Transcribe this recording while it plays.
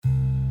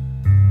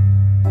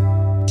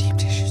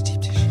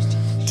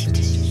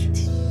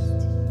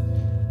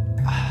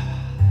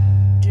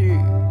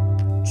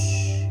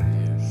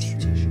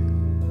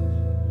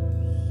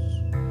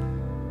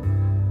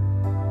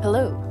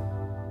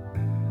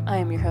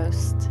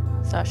host,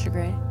 Sasha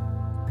Gray.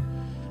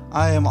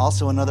 I am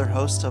also another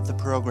host of the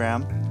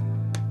program.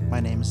 My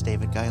name is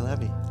David Guy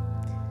Levy.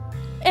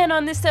 And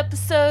on this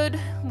episode,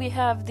 we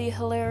have the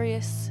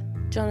hilarious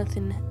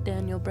Jonathan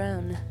Daniel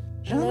Brown.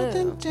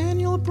 Jonathan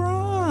Daniel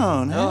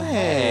Brown. Oh,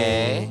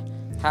 hey.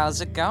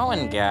 How's it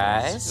going,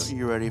 guys?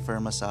 You ready for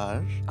a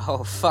massage?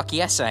 Oh, fuck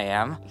yes, I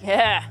am.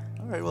 Yeah.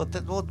 All right, well,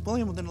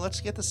 William, then let's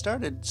get this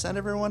started. Send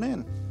everyone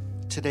in.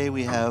 Today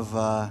we have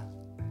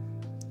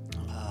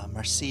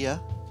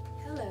Marcia.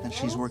 Hello. And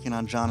she's working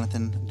on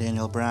Jonathan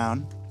Daniel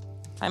Brown.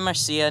 Hi,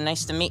 Marcia.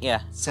 Nice to meet you.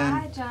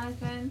 Hi,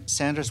 Jonathan.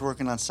 Sandra's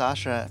working on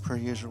Sasha, per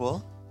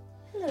usual.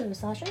 Hello,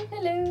 Sasha.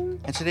 Hello.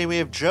 And today we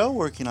have Joe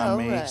working on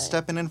me, right.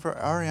 stepping in for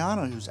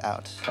Ariana, who's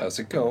out. How's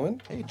it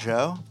going? Hey,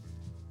 Joe.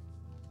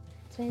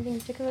 Is there anything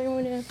particular you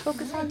want to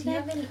focus on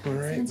today?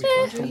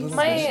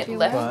 My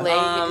left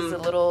leg is a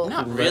little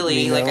Not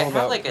really. Like, I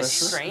have, like, a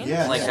strained.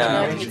 Yeah, like, I don't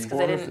know if it's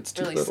because I didn't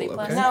really sleep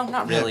last night. No,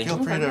 not really. Yeah,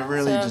 feel free to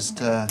really So- just...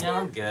 No,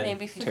 I'm good.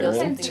 Maybe if you Tear feel in.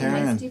 something. Tear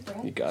in.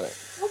 You got it.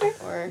 Okay.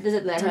 Or Does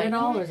it hurt at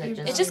all, or is it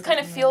just... it just kind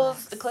of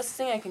feels, the closest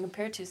thing I can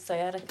compare to is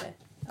sciatica.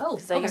 Oh,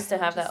 Because I used to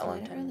have that a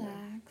long time ago.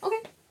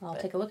 Okay. I'll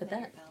take a look at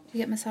that. You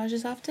get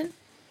massages often?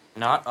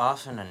 Not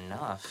often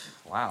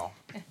enough. Wow.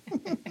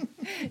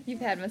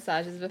 You've had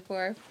massages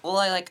before. Well,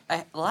 the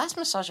last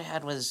massage I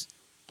had was,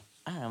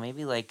 I don't know,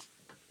 maybe like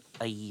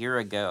a year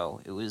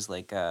ago. It was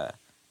like a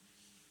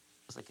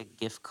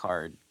gift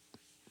card,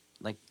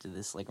 like to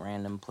this like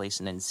random place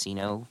in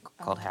Encino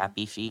called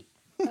Happy Feet.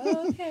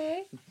 Oh,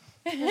 okay.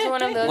 There's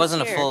one of those It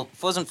wasn't here. it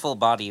wasn't full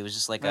body. It was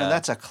just like Man,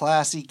 that's a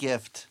classy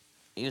gift.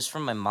 It was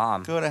from my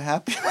mom. Go to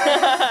Happy...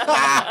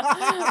 That's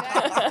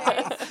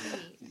very sweet.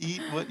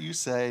 Eat what you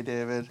say,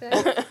 David.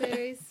 That's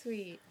very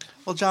sweet.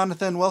 Well,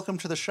 Jonathan, welcome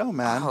to the show,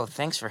 man. Oh,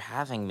 thanks for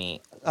having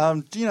me.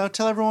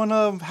 Tell everyone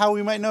how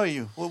we might know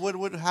you.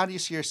 How do you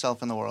see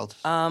yourself in the world?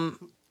 I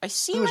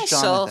see Who is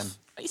myself. Jonathan?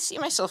 I see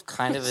myself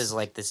kind of as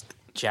like this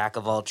jack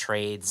of all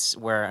trades,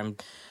 where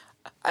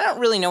I don't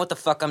really know what the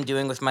fuck I'm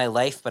doing with my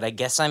life, but I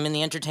guess I'm in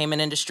the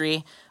entertainment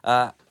industry.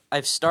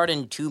 I've starred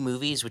in 2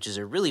 movies, which is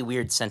a really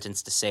weird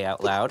sentence to say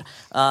out loud.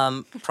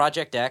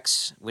 Project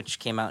X, which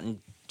came out in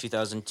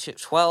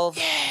 2012,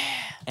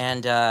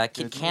 and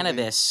Kid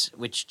Cannabis,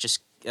 which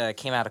just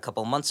came out a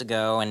couple months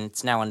ago, and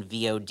it's now on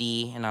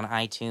VOD and on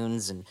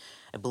iTunes, and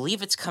I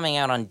believe it's coming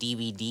out on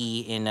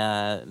DVD in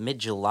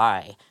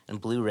mid-July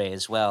and Blu-ray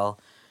as well.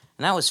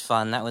 And that was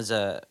fun. That was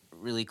a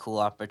really cool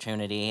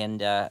opportunity,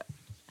 and I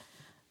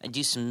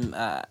do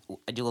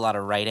a lot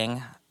of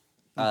writing.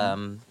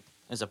 I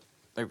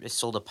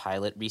sold a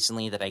pilot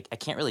recently that I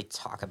can't really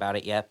talk about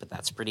it yet, but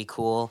that's pretty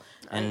cool.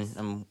 Nice.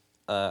 And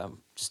I'm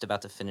just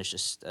about to finish a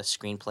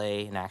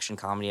screenplay, an action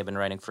comedy I've been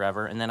writing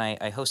forever. And then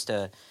I host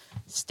a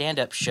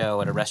stand-up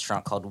show at a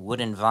restaurant called Wood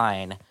and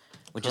Vine,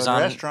 which is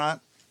on...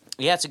 restaurant?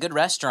 Yeah, it's a good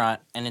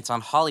restaurant, and it's on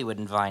Hollywood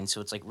and Vine,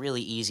 so it's like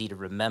really easy to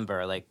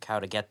remember, like how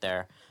to get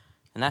there.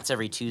 And that's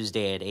every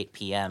Tuesday at 8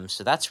 p.m.,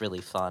 so that's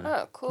really fun.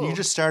 Oh, cool. You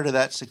just started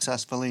that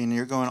successfully, and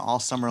you're going all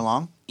summer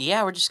long?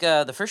 Yeah, we're just...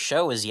 the first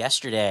show was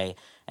yesterday,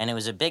 and it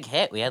was a big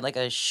hit. We had like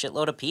a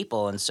shitload of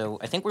people, and so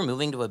I think we're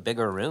moving to a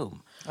bigger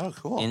room. Oh,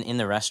 cool. In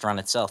the restaurant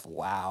itself.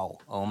 Wow.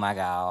 Oh my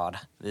God.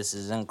 This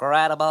is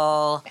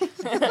incredible.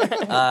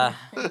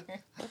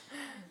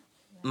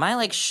 My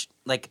I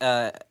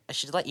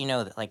should let you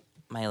know that like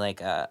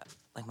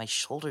my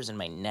shoulders and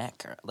my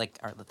neck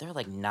they're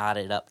like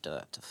knotted up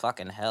to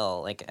fucking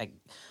hell. Like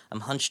I'm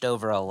hunched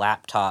over a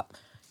laptop,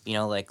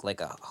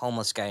 like a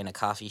homeless guy in a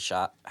coffee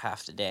shop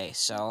half the day.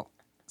 So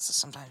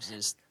sometimes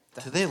it's...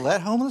 Do they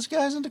let homeless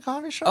guys into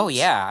coffee shops? Oh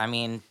yeah, I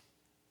mean,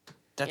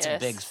 that's Yes. a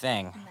big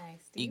thing. Nice.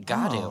 You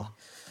got to. Oh.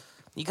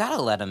 You got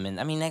to let them in.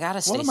 I mean, they got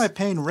to stay... What am I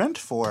paying rent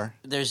for?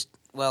 Do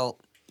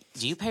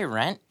you pay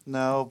rent?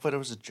 No, but it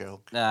was a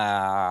joke. You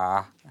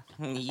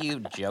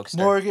jokester.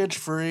 Mortgage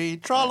free,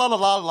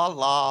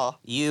 tra-la-la-la-la-la.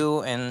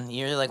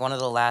 You're like one of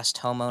the last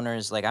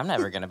homeowners. Like, I'm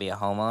never going to be a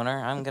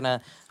homeowner. I'm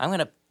going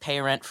to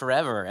pay rent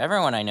forever.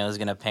 Everyone I know is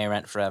going to pay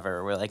rent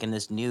forever. We're in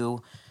this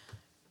new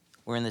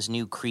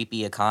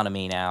creepy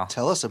economy now.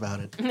 Tell us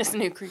about it. In this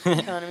new creepy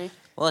economy.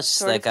 Well, it's just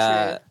Sort like,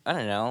 of I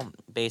don't know,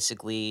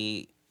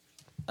 basically,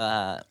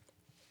 at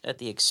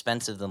the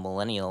expense of the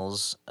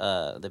millennials,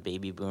 the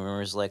baby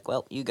boomers, like,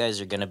 well, you guys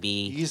are going to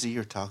be... Easy,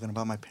 you're talking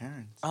about my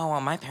parents. Oh, well,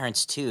 my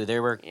parents, too. They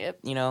were, Yep.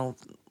 Wow.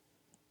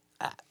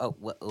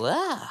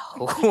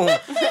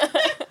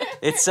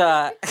 It's,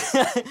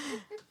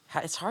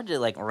 it's hard to,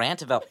 like,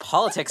 rant about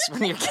politics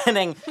when you're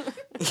getting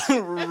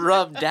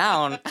rubbed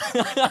down.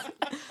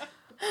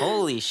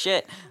 Holy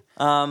shit.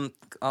 Oh,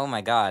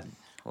 my God.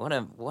 What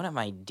am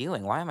I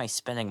doing? Why am I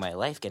spending my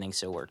life getting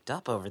so worked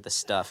up over this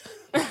stuff?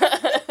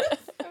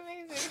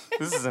 Amazing.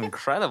 This is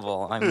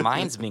incredible. My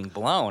mind's being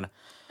blown.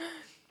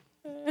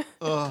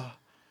 Well,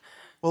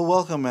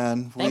 welcome,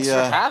 man. Thanks for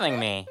having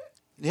me.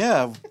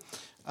 Yeah.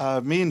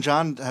 Me and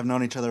John have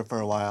known each other for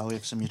a while. We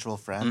have some mutual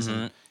friends,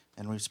 and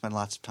we've spent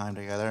lots of time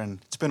together. And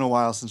it's been a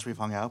while since we've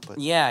hung out, but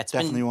Yeah, it's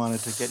definitely been, wanted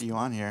to get you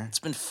on here. It's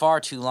been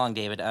far too long,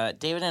 David.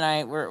 David and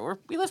I,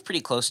 we live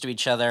pretty close to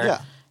each other.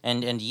 Yeah.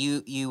 and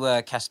you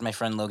casted my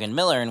friend Logan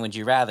Miller in Would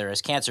You Rather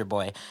as Cancer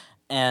Boy,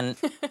 and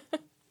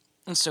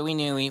so we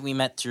knew we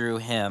met through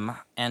him.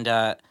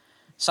 And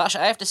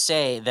Sasha, I have to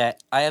say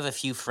that I have a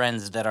few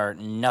friends that are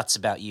nuts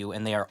about you,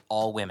 and they are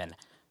all women.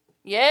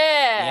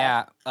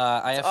 Yeah.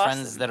 I have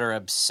friends awesome. that are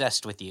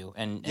obsessed with you,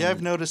 and Yeah,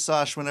 I've noticed,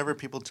 Sash, whenever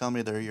people tell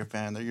me they're your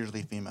fan, they're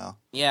usually female.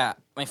 yeah,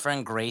 my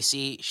friend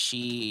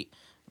Gracie,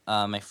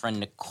 my friend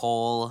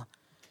Nicole,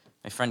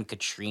 my friend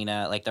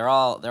Katrina, like they're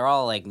all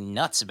like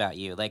nuts about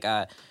you. Like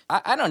I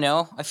don't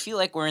know. I feel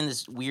like we're in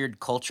this weird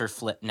culture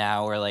flip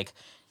now where like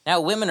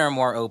now women are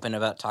more open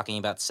about talking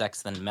about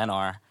sex than men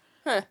are.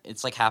 Huh.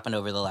 It's like happened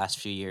over the last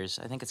few years.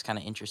 I think it's kind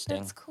of interesting.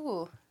 That's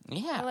cool.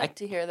 Yeah, I like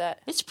to hear that.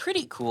 it's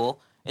pretty cool.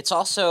 It's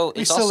also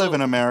We still live in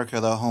America,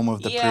 the home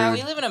of the prude.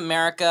 we live in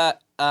America.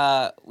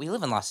 We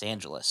live in Los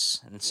Angeles,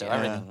 and so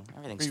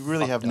everything's We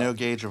really have fucked no up.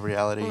 gauge of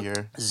reality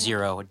here.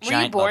 Zero. A Were you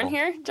giant born bubble.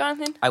 here,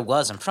 Jonathan? I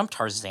was. I'm from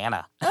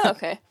Tarzana. Oh,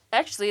 okay.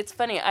 Actually, it's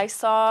funny. I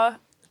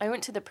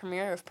went to the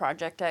premiere of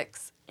Project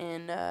X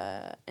in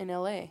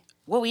L.A.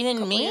 Well, we a didn't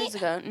couple meet. years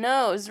ago.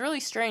 No, it was really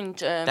strange.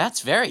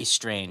 That's very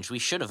strange. We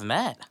should have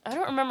met. I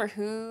don't remember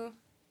who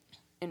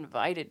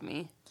invited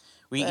me.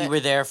 You But- were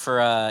there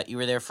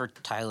for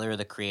Tyler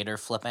the Creator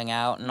flipping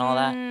out and all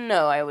that.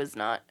 No, I was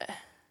not.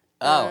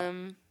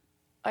 Oh,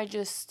 I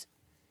just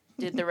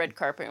did the red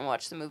carpet and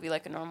watched the movie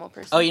like a normal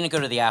person. oh, you didn't go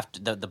to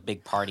the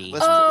big party.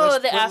 Let's- Oh, let's-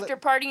 the let- after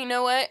party. You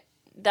know what?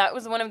 That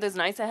was one of those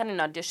nights I had an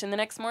audition the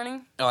next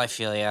morning. Oh, I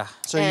feel ya.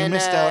 So you And,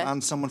 missed out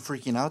on someone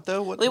freaking out,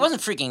 though? What? Well, he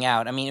wasn't freaking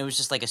out. I mean, it was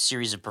just like a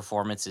series of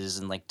performances,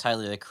 and like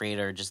Tyler the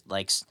Creator just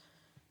likes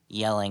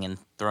yelling and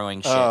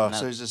throwing shit. Oh, and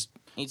so he's just...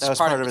 it's that was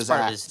part part of it's his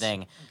part of act. his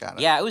thing. Got it.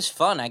 Yeah, it was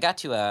fun. I got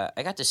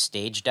to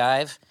stage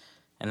dive,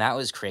 and that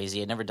was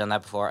crazy. I'd never done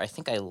that before. I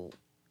think I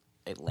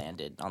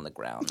landed on the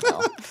ground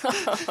though.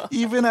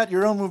 Even at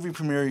your own movie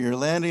premiere, you're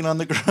landing on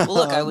the ground. Well,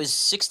 look, I was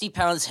 60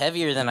 pounds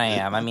heavier than I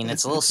am. I mean,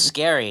 it's a little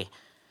scary.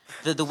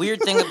 The weird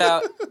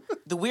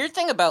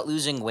thing about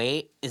losing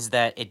weight is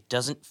that it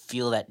doesn't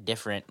feel that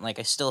different. Like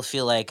I still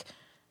feel like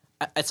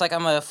it's like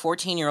I'm a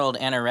 14-year-old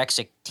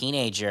anorexic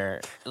teenager.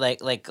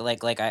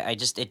 I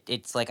just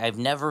it's like I've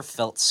never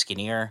felt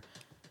skinnier.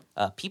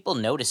 People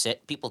notice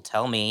it. People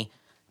tell me.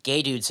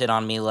 Gay dudes hit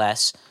on me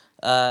less.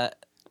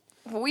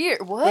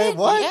 Weird. What? Wait,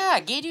 what? Yeah,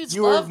 gay dudes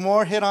You love were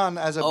more hit on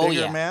as a Oh,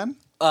 bigger yeah. man?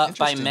 by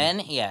Interesting.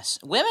 men, yes.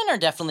 Women are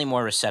definitely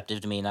more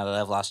receptive to me now that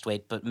I've lost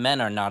weight, but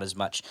men are not as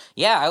much.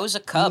 Yeah, I was a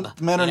cub.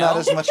 Men are you not know?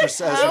 as much as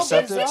How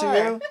receptive to bizarre.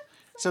 you?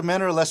 So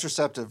men are less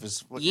receptive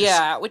is what you're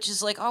Yeah, which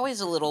is like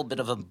always a little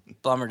bit of a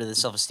bummer to the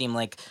self-esteem.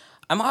 Like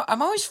I'm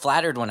always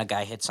flattered when a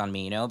guy hits on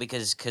me, you know,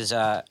 because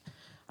I'm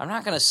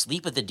not gonna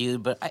sleep with the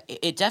dude, but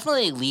it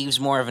definitely leaves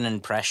more of an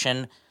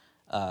impression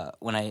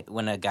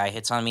when a guy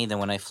hits on me than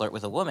when I flirt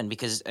with a woman.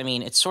 Because I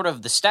mean, it's sort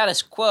of the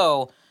status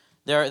quo.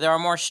 There are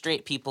more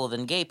straight people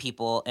than gay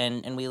people,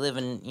 and we live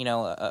in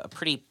a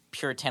pretty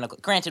puritanical.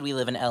 Granted, we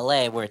live in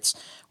L.A. where it's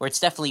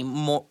definitely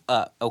more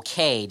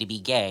okay to be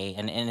gay,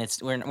 and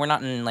it's we're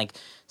not in like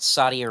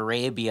Saudi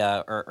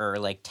Arabia or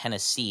like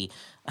Tennessee.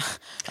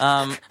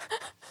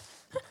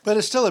 But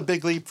it's still a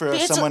big leap for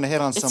someone to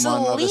hit on it's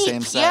someone a of the leap.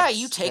 same sex. Yeah,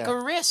 you take a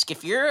risk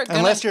if you're gonna,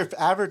 Unless you're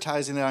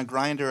advertising it on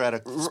Grindr at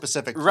a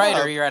specific right,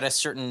 club. or you're at a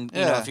certain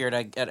if you're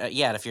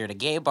if you're at a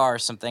gay bar or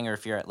something, or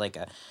if you're at like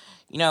a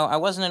I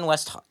wasn't in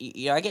West.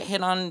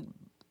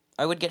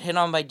 I would get hit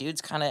on by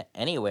dudes kind of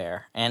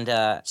anywhere,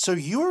 and So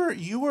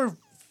you were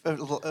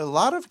a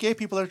lot of gay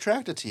people are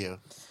attracted to you.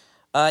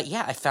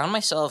 yeah, I found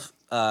myself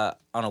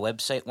on a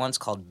website once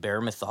called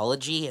Bear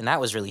Mythology, and that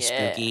was really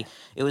Yeah. spooky.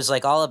 It was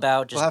like all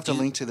about just We'll have to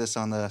link to this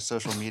on the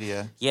social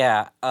media.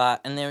 Yeah,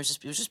 and it was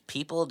just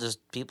people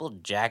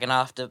jacking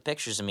off to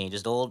pictures of me,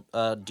 just old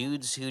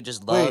dudes who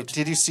just loved. Wait,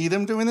 did you see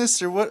them doing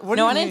this or what? What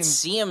do No, you I mean? didn't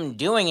see him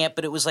doing it,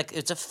 but it was like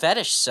it's a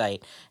fetish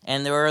site,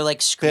 and there were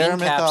like screen Bear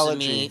caps of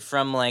Mythology. me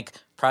from like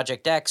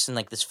Project X and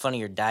like this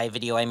Funny or Die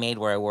video I made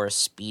where I wore a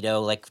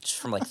Speedo like just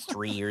from like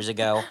 3 years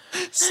ago.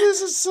 This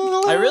is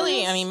so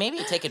hilarious. I mean, maybe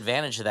take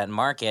advantage of that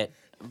market,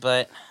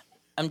 but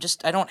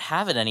I don't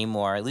have it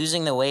anymore.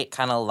 Losing the weight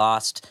kind of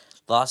lost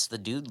the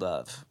dude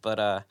love, but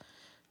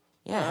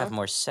yeah, I have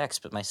more sex,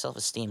 but my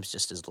self-esteem's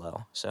just as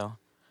low. So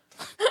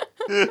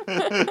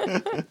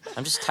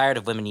I'm just tired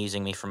of women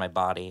using me for my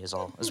body. Is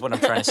what I'm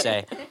trying to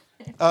say.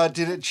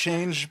 Did it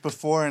change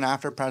before and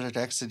after Project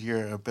X? Did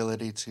your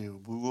ability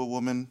to woo a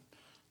woman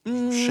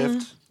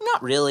shift?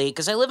 Not really,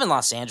 because I live in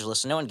Los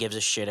Angeles, and no one gives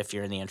a shit if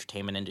you're in the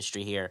entertainment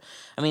industry here.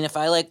 I mean, if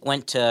I like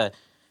went to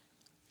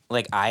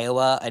like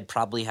Iowa, I'd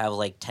probably have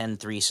like 10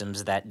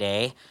 threesomes that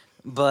day.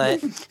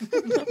 But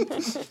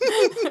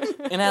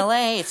in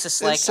LA, it's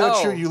just like, It's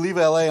so true. You leave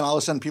LA and all of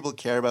a sudden people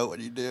care about what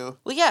you do.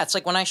 Well, yeah, it's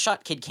like when I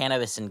shot Kid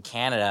Cannabis in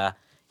Canada,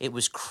 it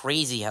was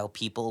crazy how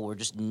people were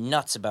just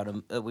nuts about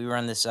him. We were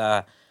on this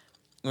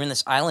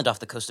island off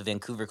the coast of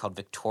Vancouver called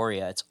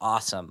Victoria. It's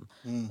awesome,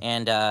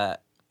 and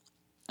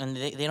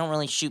they don't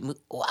really shoot.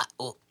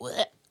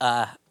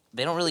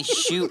 They don't really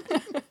shoot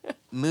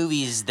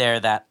movies there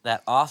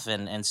that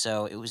often, and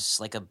so it was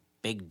like a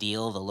big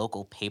deal. The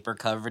local paper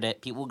covered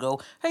it. People would go,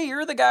 "Hey,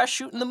 you're the guy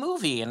shooting the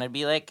movie," and I'd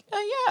be like,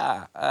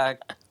 "Yeah,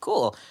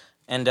 cool."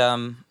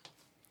 And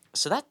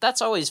so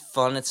that's always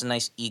fun. It's a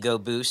nice ego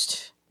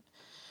boost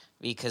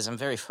because I'm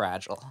very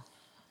fragile.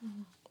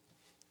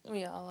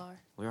 We all are.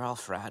 We're all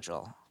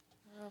fragile.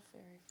 We're all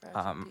very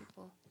fragile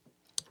people.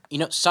 You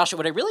know, Sasha,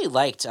 what I really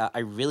liked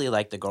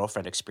the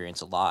girlfriend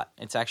experience a lot.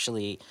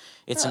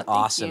 It's an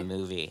awesome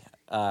movie.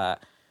 I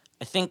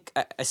think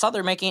I saw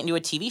they're making it into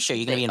a TV show.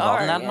 You gonna be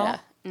involved in that at all?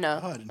 No.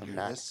 Oh, I didn't hear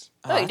this.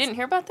 Oh, you didn't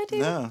hear about that,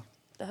 dude? No.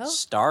 The hell?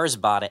 Stars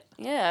bought it.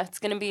 Yeah, it's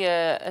gonna be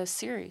a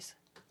series.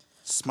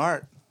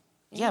 Smart.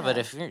 Yeah, but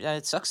if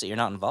it sucks that you're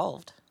not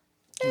involved.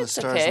 It's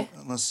okay.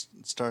 Unless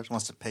Stars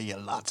wants to pay you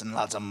lots and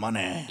lots of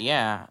money.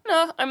 Yeah.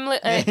 No, You're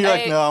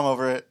like, no, I'm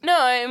over it. No,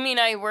 I mean,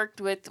 I worked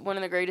with one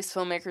of the greatest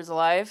filmmakers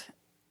alive,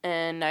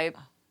 and I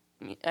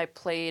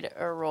played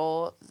a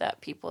role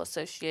that people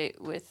associate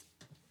with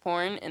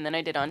porn, and then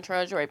I did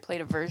Entourage, where I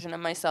played a version of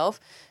myself.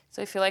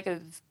 So I feel like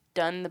I've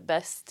done the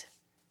best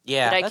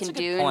that I that's can a good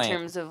do point. in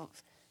terms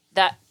of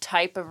that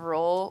type of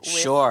role. With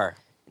Sure.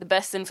 the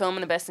best in film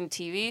and the best in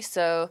TV.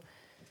 So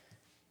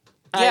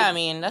Yeah, I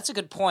mean, that's a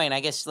good point.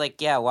 I guess,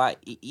 like, yeah, why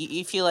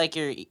you feel like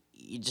you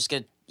just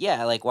get,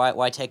 yeah, like,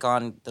 why take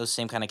on those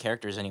same kind of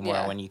characters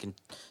anymore when you can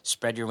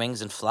spread your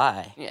wings and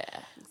fly? yeah,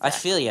 exactly. I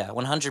feel you,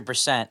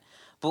 100%.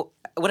 But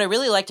what I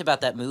really liked about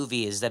that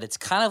movie is that it's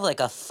kind of like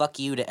a fuck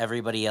you to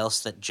everybody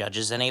else that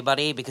judges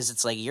anybody, because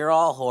it's like, you're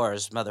all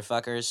whores,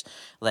 motherfuckers.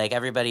 Like,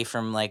 everybody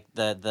from, like,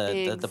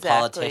 the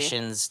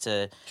politicians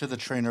to the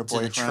trainer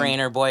boyfriend. To the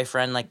trainer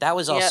boyfriend. Like, that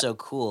was also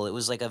cool. It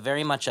was, like, a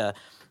very much a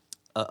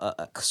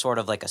sort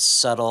of like a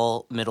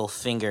subtle middle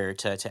finger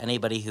to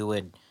anybody who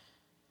would.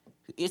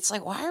 It's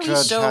like, why are we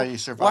Judge so how you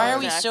survive. why are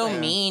we so Exactly.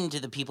 mean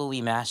to the people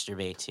we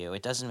masturbate to?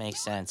 It doesn't make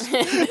sense.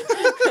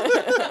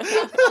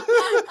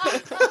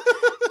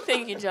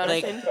 Thank you,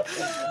 Jonathan.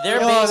 They're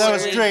Oh, that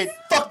was basically- great.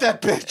 Fuck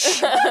that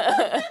bitch.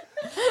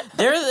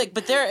 They're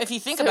if you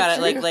think So about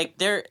it, true.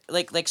 they're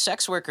like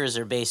sex workers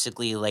are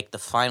basically like the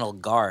final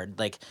guard.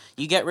 Like,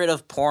 you get rid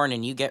of porn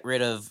and you get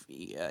rid of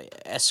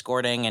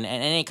escorting and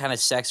any kind of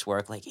sex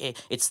work. Like,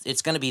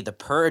 it's going to be the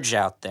purge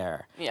out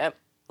there. Yep.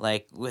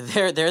 Like,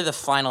 they're the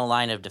final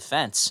line of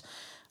defense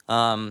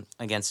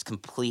against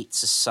complete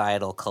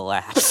societal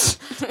collapse.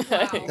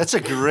 That's a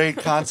great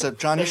concept,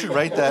 John. You should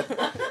write that.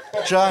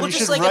 John, you just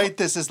should like write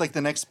this as like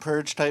the next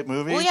Purge type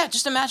movie. Well, yeah,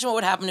 just imagine what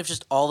would happen if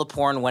just all the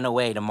porn went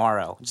away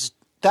tomorrow.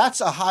 That's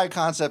a high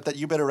concept that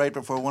you better write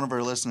before one of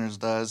our listeners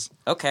does.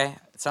 Okay,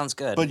 sounds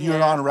good. But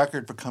you're on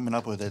record for coming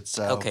up with it,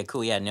 so. Okay,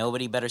 cool. Yeah,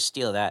 nobody better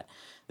steal that.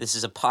 This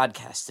is a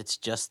podcast. It's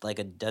just like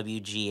a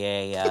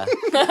WGA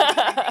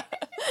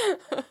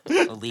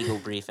a legal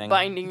briefing.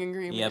 Binding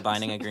agreement. Yeah,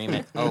 binding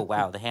agreement. Oh,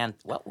 wow. The hand.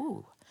 What?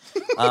 Ooh.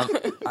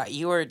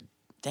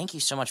 Thank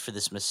you so much for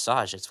this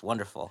massage. It's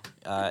wonderful.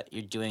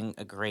 You're doing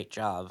a great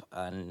job,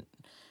 and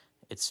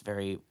it's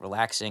very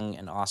relaxing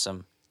and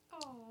awesome.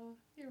 Oh,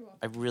 you're welcome.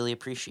 I really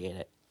appreciate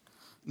it.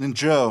 And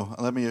Joe,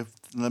 let me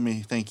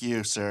thank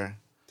you, sir.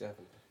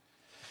 Definitely.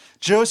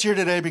 Joe's here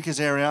today because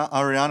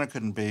Ariana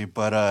couldn't be,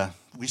 but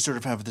we sort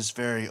of have this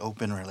very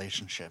open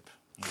relationship.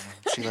 You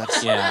know? She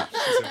lets, Yeah.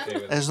 It's okay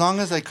with as long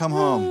as I come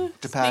home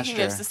to Speaking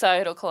pasture, of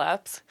societal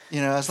collapse.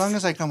 as long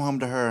as I come home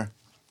to her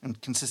and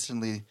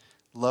consistently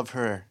love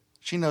her,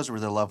 she knows where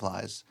the love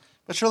lies.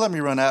 But she'll let me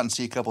run out and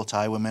see a couple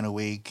Thai women a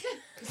week.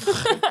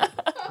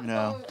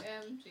 OMG.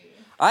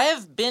 I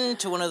have been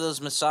to one of those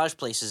massage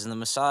places, and the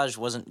massage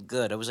wasn't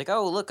good. I was like,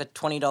 oh, look, a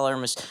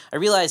 $20 I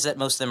realized that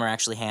most of them are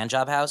actually hand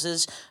job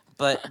houses,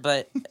 but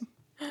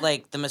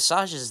like, the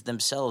massages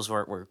themselves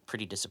were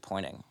pretty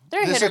disappointing.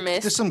 They're hit or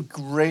miss. There's some We've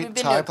great been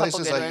to a Thai couple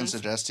places good I can ones.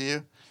 suggest to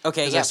you.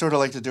 Okay, Because yeah. I sort of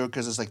like to do it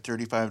because it's like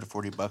 $35 to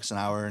 $40 an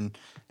hour, and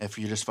if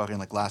you just fucking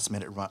like last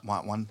minute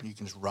want one, you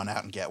can just run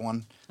out and get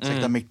one. It's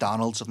like the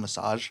McDonald's of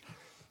massage.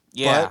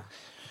 Yeah.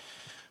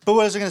 But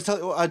what was I going to tell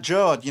you,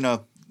 Joe?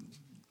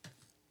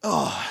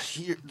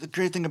 The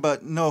great thing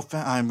about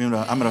I'm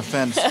gonna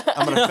offend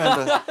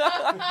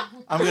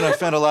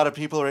a lot of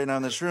people right now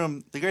in this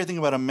room. The great thing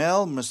about a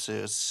male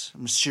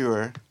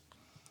masseur,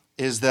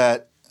 is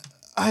that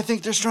I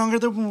think they're stronger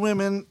than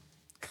women.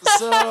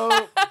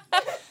 So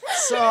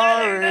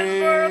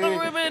sorry.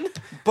 Women.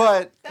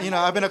 But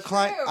I've been a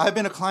client. I've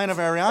been a client of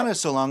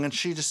Ariana's so long, and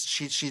she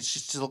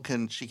still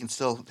can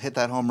still hit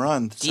that home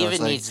run. So David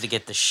it's like, needs to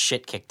get the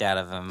shit kicked out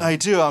of him. I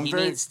do. He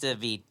needs to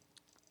be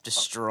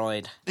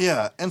destroyed.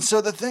 Yeah, and so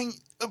the thing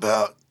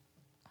about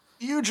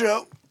you,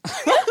 Joe,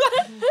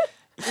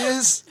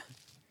 is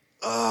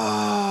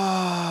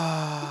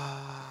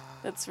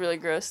That's really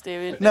gross,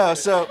 David. no.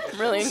 So I'm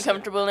really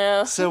uncomfortable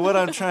now. what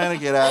I'm trying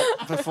to get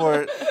at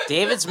before.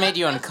 David's made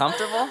you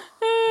uncomfortable?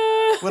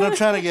 What I'm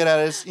trying to get at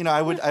is,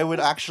 I would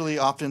actually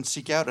often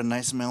seek out a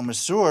nice male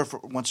masseur for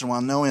once in a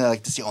while, knowing that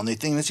like that's the only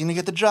thing that's gonna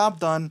get the job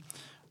done.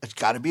 It's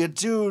got to be a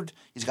dude.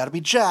 He's got to be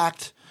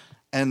jacked,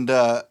 and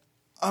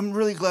I'm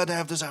really glad to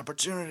have this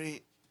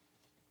opportunity.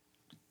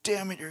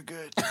 Damn it, you're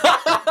good.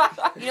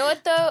 You know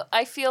what, though?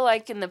 I feel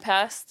like in the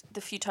past, the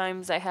few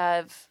times I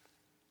have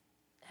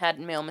had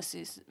male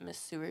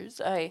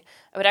masseurs, I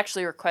would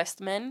actually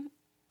request men,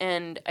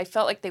 and I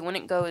felt like they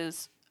wouldn't go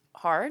as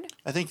hard.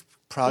 I think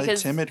probably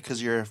Because- timid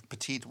because you're a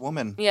petite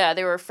woman. Yeah,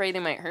 they were afraid they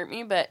might hurt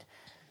me, but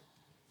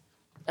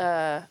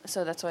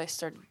so that's why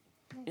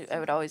I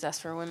would always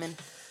ask for women.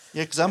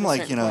 Yeah, because I'm At a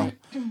like, certain you know,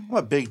 point. I'm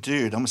a big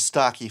dude. I'm a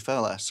stocky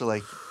fella. So,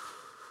 like,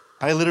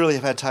 I literally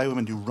have had Thai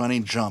women do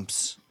running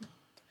jumps.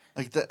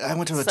 Like, I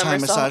went to a Thai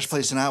massage Somersaults.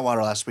 place in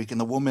Atwater last week, and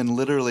the woman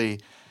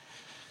literally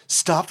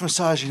stopped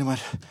massaging and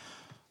went,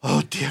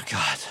 "Oh, dear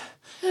God."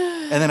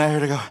 And then I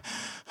heard her go,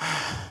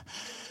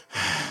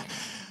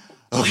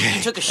 "Okay."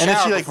 You took a And then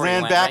shower she, like, before you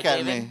ran went, back right,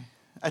 at David? me.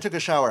 I took a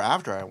shower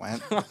after I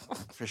went,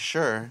 for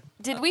sure.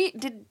 Did we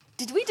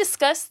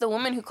discuss the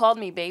woman who called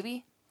me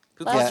baby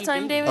Who last called you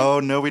time, baby? David? Oh,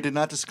 no, we did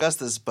not discuss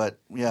this, but,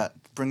 yeah,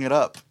 bring it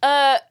up.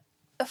 A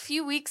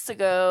few weeks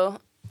ago,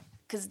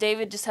 because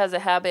David just has a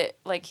habit,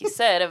 like he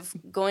said, of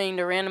going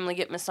to randomly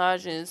get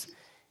massages,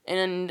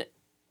 and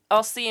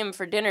I'll see him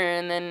for dinner,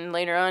 and then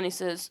later on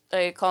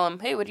I call him,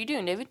 "Hey, what are you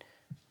doing, David?"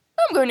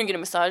 "I'm going to get a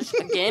massage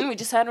again. We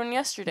just had one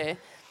yesterday."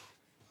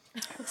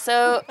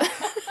 So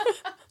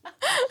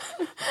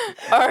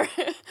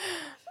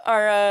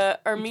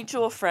our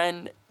mutual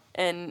friend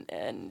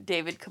and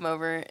David come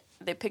over.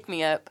 They pick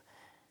me up.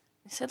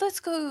 He said, "Let's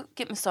go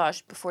get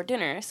massaged before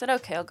dinner." I said,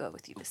 "Okay, I'll go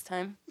with you this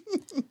time."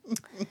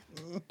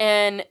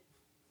 And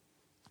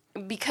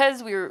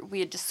because we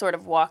had just sort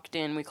of walked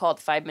in, we called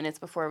 5 minutes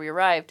before we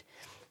arrived.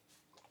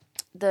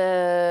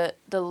 The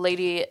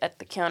lady at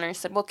the counter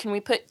said, "Well, can we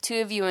put two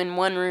of you in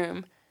one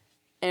room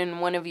and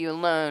one of you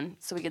alone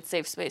so we could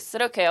save space?" I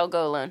said, "Okay, I'll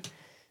go alone."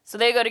 So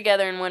they go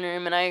together in one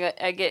room, and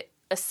I get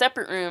a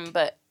separate room,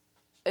 but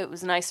it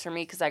was nice for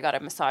me because I got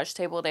a massage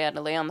table they had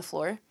to lay on the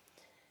floor.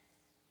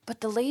 But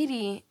the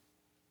lady,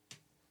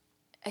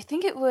 I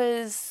think it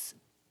was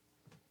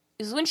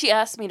when she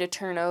asked me to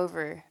turn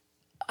over.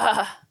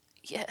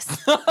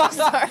 Yes.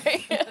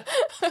 Sorry.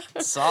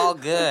 It's all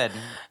good.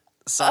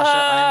 Sasha,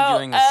 I'm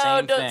doing the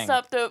same don't thing.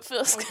 stop though, it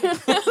feels good.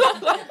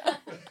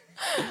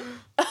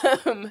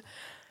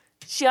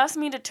 She asked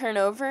me to turn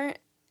over,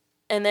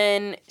 and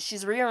then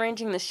she's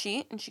rearranging the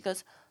sheet, and she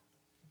goes,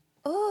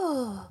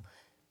 "Oh,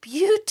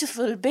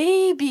 beautiful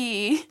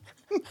baby."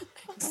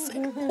 It's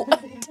like,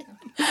 what?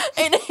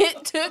 And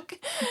it took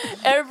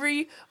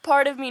every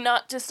part of me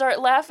not to start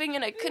laughing,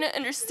 and I couldn't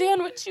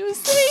understand what she was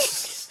saying.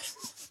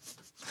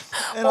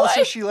 And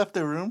also, Why? she left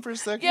the room for a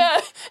second? Yeah,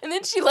 and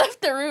then she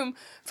left the room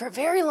for a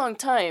very long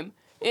time.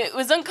 It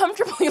was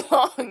uncomfortably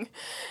long.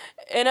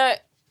 And I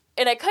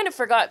kind of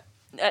forgot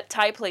at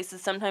Thai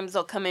places sometimes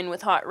they'll come in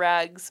with hot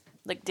rags,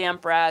 like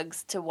damp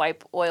rags to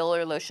wipe oil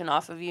or lotion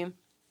off of you.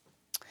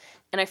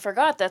 And I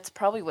forgot that's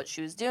probably what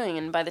she was doing,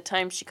 and by the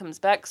time she comes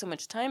back so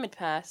much time had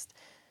passed.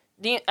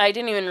 I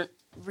didn't even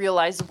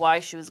realize why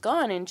she was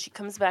gone, and she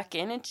comes back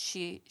in and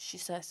she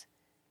says,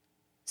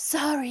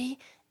 "Sorry."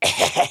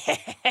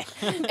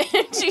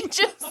 And she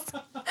just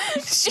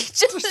Just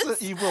the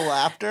evil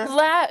laughter?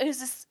 It was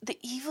just the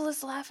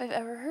evilest laugh I've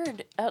ever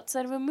heard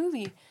outside of a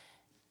movie.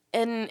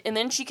 And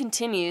then she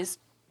continues,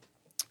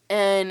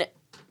 and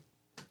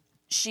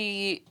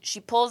she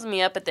pulls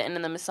me up at the end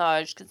of the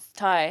massage, because it's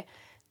Thai,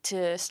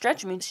 to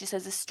stretch me. She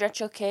says, "Is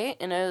stretch okay?"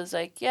 And I was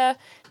like, "Yeah,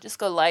 just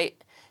go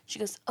light." She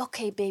goes,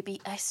 "Okay,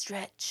 baby, I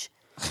stretch."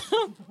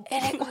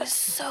 And it was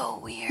so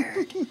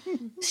weird.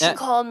 She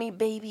called me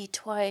baby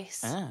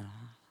twice.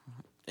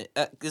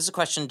 This is a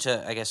question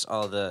to, I guess,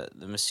 all the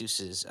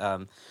masseuses.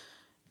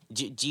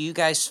 Do you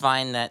guys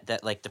find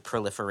that like the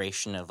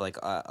proliferation of like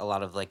a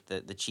lot of like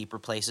the cheaper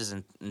places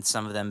and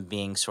some of them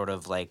being sort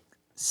of like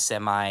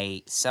semi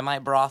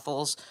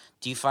brothels,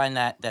 do you find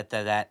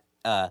that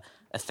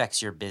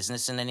affects your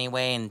business in any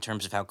way in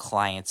terms of how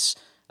clients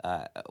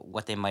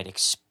what they might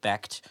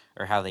expect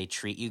or how they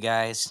treat you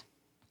guys?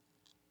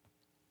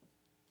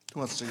 Who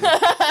wants to go?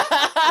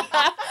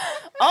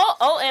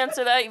 I'll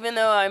answer that, even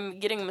though I'm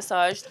getting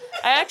massaged.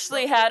 I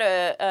actually had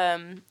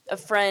a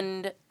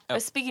friend. I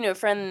was speaking to a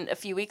friend a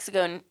few weeks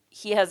ago, and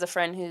he has a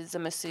friend who's a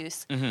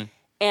masseuse. Mm-hmm.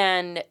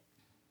 And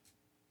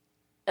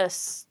I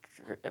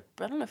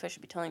don't know if I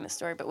should be telling this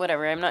story, but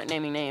whatever. I'm not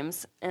naming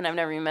names, and I've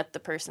never even met the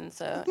person,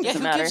 so it Yeah, doesn't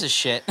who matter. gives a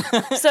shit?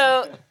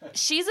 So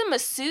she's a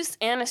masseuse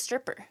and a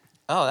stripper.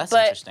 Oh, that's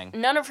But interesting.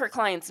 none of her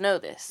clients know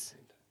this.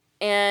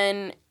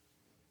 And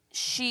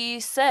she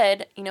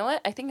said, "You know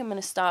what? I think I'm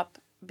going to stop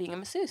being a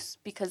masseuse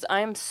because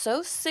I'm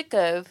so sick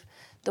of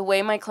the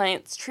way my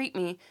clients treat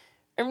me."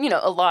 Or,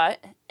 a lot.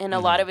 And a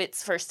lot of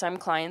it's first-time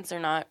clients. They're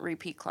not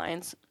repeat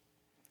clients.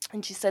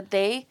 And she said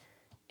they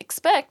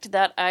expect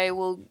that I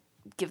will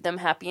give them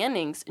happy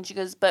endings. And she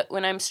goes, "But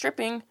when I'm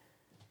stripping,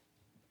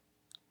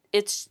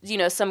 it's,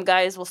 some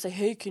guys will say,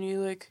 'Hey, can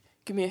you,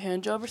 give me a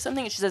hand job or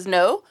something?' And she says,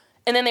 'No.'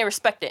 And then they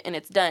respect it, and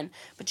it's done.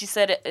 But she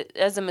said,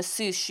 as a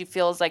masseuse, she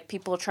feels like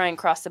people try and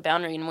cross the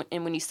boundary,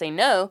 and when you say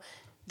no,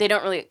 they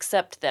don't really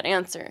accept that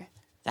answer.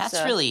 That's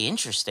So- really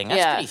interesting. That's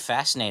Yeah. pretty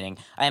fascinating.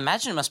 I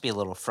imagine it must be a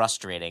little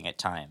frustrating at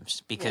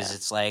times because Yeah.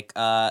 it's like,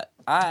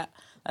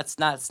 It's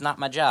not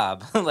my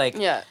job. Like,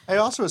 Yeah. I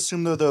also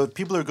assume though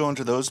people are going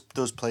to those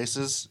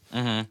places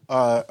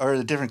are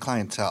a different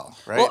clientele,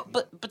 right?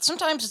 well, but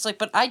sometimes it's like,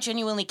 but I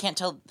genuinely can't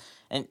tell,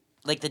 and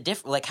like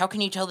like how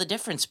can you tell the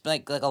difference?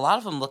 Like a lot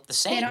of them look the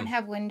same. They don't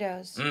have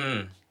windows.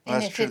 Mm. And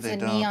That's if true, it's they a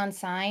don't. neon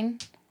sign,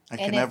 I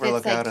can and never if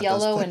look it's out like at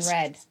yellow those and places.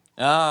 red,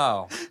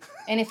 Oh.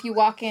 and if you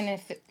walk in,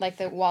 like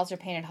the walls are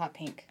painted hot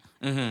pink,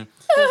 Mm-hmm.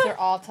 those are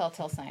all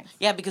telltale signs.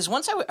 Yeah, because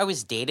once I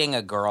was dating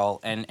a girl,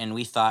 and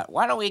we thought,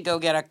 why don't we go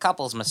get a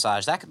couples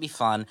massage? That could be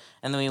fun.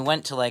 And then we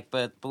went to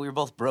but we were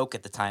both broke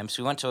at the time,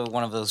 so we went to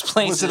one of those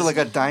places. Was it like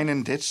a dine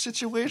and ditch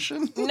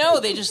situation?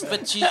 No, she just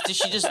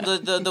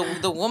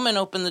the woman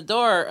opened the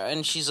door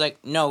and she's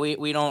like, no,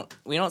 we don't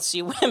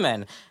see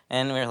women,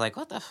 and we were like,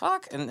 what the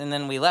fuck? And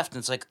then we left, and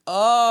it's like,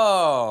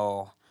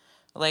 oh,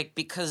 like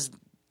because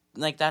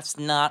like that's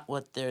not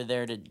what they're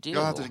there to do.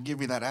 You'll have to give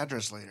me that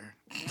address later.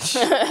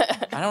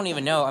 I don't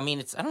even know. I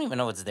mean, I don't even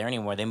know what's there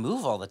anymore. They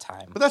move all the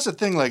time. But that's the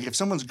thing. Like, if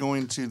someone's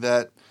going to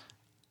that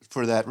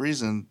for that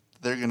reason,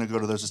 they're going to go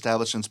to those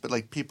establishments. But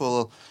like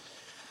people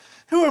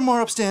who are more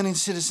upstanding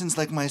citizens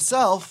like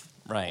myself,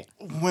 Right.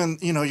 when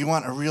you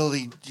want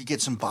you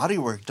get some body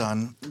work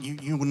done, you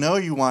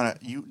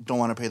don't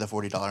want to pay the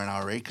 $40 an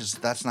hour rate because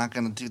that's not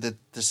going to do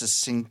the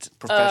succinct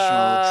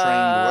professional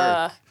trained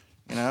work.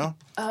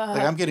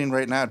 Like I'm getting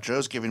right now.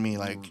 Joe's giving me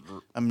like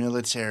a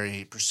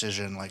military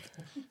precision like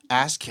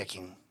ass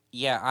kicking.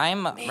 Yeah,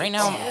 I'm right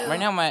now. Right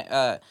now,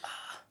 my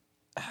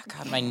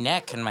God, my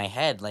neck and my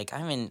head. Like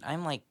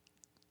I'm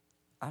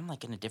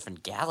like in a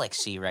different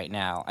galaxy right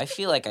now. I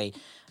feel like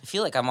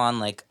I'm on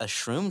like a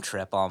shroom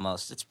trip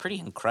almost. It's pretty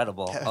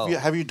incredible.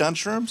 Have you done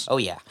shrooms? Oh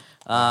yeah.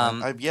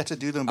 I've yet to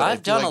do them, but I've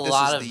I feel done like a this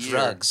lot is of the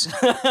drugs.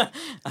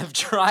 I've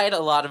tried a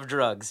lot of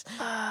drugs.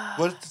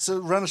 So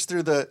run us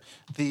through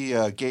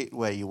the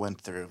gateway you went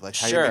through, like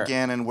how Sure. you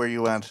began and where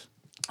you went.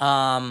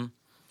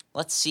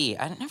 Let's see.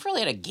 I never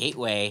really had a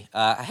gateway.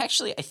 I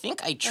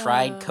think I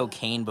tried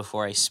cocaine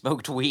before I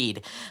smoked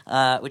weed,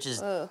 which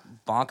is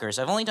bonkers.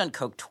 I've only done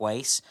coke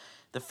twice.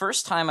 The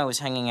first time I was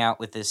hanging out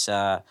with this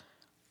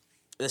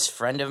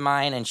friend of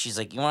mine, and she's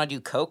like, "You want to do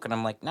coke?" And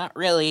I'm like, "Not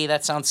really.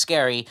 That sounds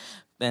scary."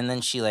 And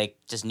then she like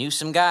just knew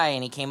some guy,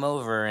 and he came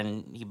over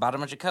and he bought a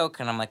bunch of coke,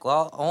 and I'm like,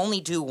 "Well, I'll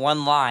only do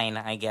one line,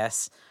 I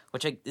guess,"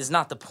 which is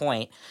not the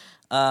point.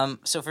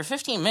 So for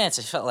 15 minutes,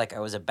 I felt like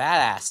I was a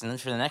badass, and then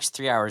for the next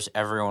 3 hours,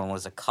 everyone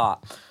was a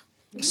cop.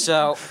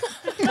 So,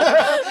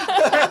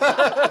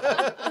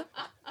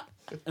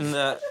 and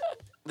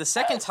the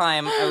second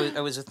time,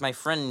 I was with my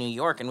friend in New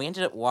York, and we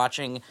ended up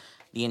watching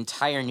the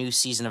entire new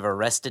season of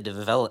Arrested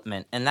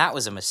Development, and that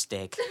was a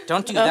mistake.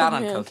 Don't do that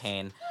on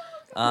cocaine.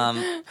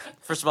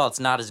 First of all, it's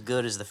not as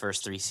good as the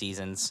first 3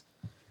 seasons.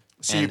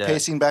 So you're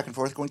pacing back and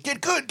forth, going,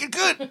 "Get good, get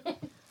good."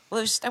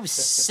 Well, I was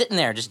sitting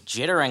there just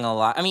jittering a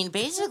lot. I mean,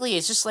 basically,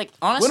 it's just like,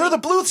 honestly... When are the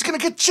Bluths going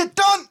to get shit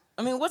done?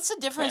 I mean, what's the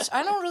difference?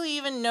 I don't really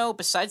even know,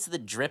 besides the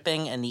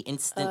dripping and the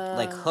instant,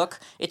 hook.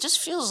 It just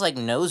feels like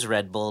nose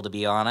Red Bull, to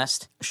be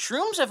honest.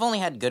 Shrooms I've only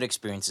had good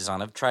experiences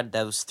on. I've tried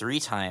those 3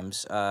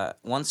 times.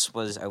 Once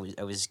was I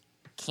was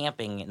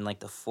camping in,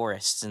 like, the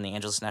forests, in the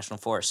Angeles National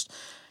Forest,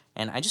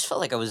 and I just felt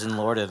like I was in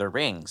Lord of the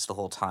Rings the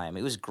whole time.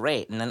 It was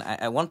great. And then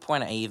at one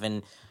point,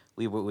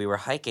 we were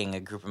hiking, a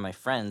group of my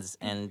friends,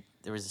 and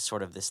there was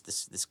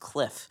this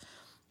cliff,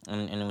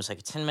 and it was like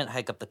a 10-minute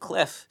hike up the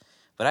cliff,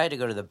 but I had to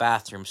go to the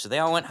bathroom, so they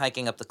all went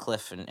hiking up the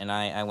cliff, and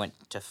I went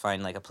to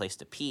find like a place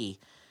to pee,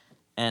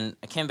 and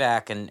I came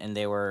back, and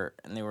they were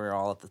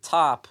all at the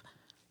top,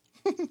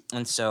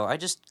 and so I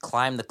just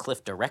climbed the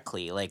cliff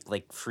directly,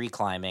 like free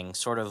climbing,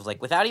 sort of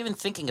like without even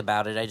thinking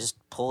about it. I just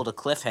pulled a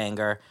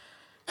cliffhanger,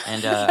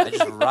 and I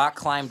just rock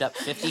climbed up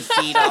 50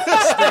 feet off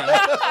this thing.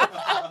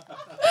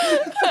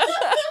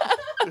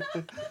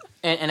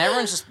 And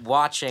everyone's just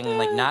watching,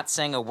 like, not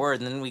saying a word,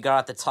 and then we got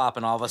at the top,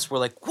 and all of us were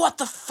like, what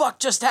the fuck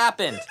just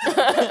happened?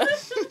 And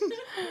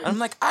I'm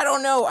like, I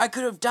don't know, I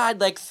could have died,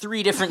 like,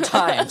 3 different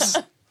times.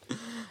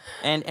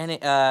 And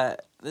the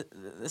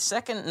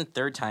second and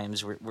third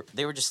times,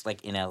 they were just,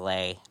 like, in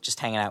L.A., just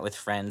hanging out with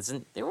friends,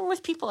 and they were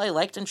with people I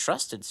liked and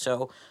trusted,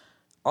 so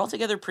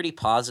altogether pretty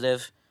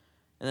positive.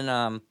 And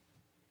then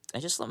I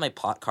just let my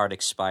pot card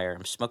expire.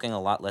 I'm smoking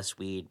a lot less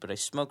weed, but I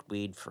smoked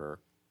weed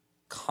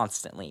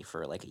constantly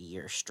for like a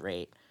year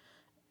straight.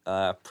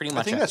 Pretty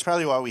much. I think that's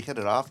probably why we hit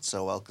it off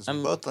so well, because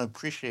we both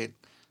appreciate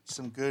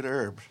some good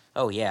herb.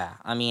 Oh yeah,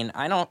 I mean,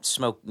 I don't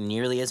smoke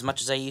nearly as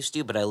much as I used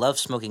to, but I love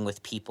smoking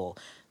with people.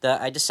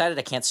 I decided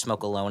I can't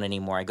smoke alone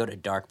anymore. I go to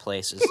dark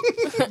places.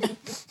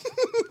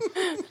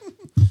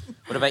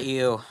 What about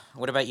you?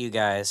 What about you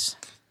guys?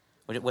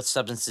 What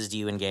substances do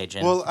you engage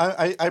in? Well,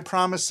 I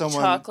promised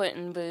someone... Chocolate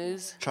and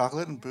booze.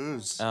 Chocolate and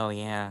booze. Oh,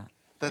 yeah.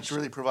 That's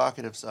really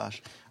provocative,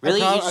 Sash.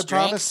 Really? I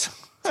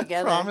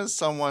promised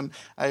someone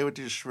I would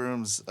do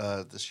shrooms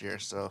this year,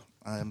 so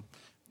I'm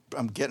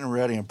getting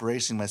ready,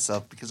 embracing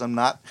myself, because I'm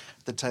not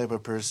the type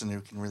of person who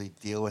can really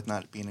deal with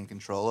not being in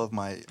control of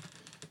my...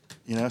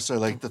 so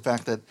like the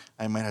fact that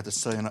I might have to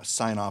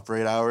sign off for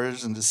 8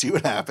 hours and to see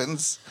what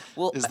happens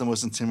is the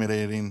most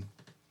intimidating.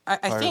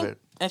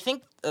 I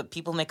think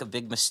people make a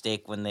big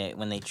mistake when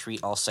they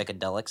treat all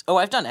psychedelics. Oh,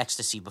 I've done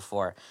ecstasy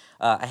before.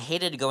 I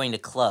hated going to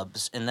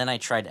clubs, and then I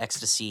tried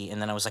ecstasy,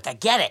 and then I was like, I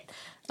get it.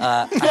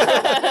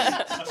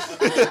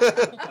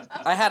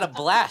 I had a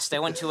blast. I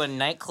went to a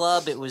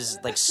nightclub. It was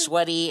like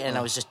sweaty, and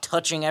I was just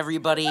touching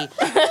everybody.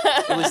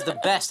 It was the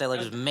best. I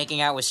was making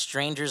out with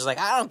strangers. Like,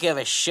 I don't give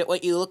a shit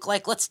what you look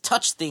like. Let's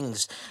touch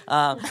things.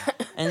 And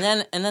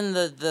then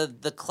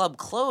the club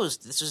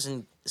closed.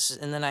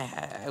 And then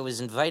I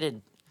was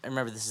invited. I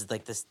remember this is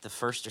like the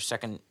first or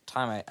second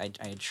time I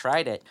had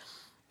tried it,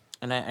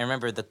 and I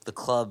remember the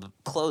club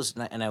closed,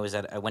 and I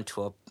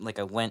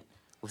went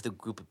with a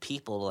group of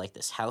people to like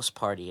this house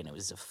party, and it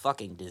was a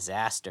fucking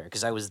disaster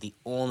because I was the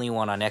only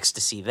one on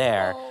ecstasy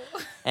there,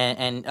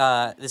 and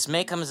this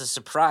may come as a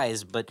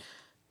surprise, but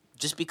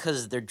just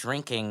because they're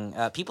drinking,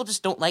 people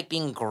just don't like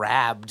being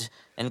grabbed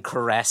and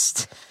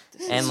caressed,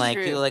 and like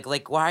people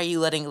like why are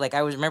you letting I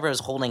remember I was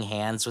holding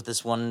hands with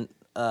this one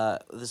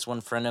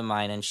friend of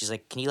mine, and she's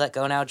like, "Can you let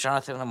go now,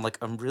 Jonathan?" And I'm like,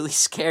 "I'm really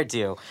scared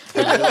to.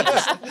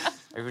 I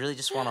really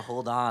just want to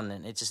hold on."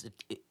 And it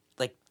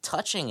like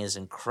touching is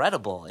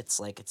incredible. It's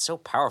like it's so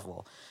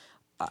powerful.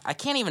 I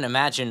can't even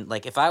imagine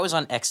like if I was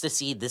on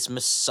ecstasy, this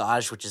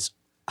massage, which is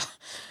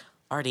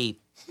already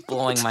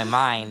blowing my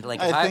mind. Like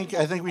I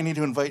think we need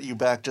to invite you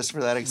back just for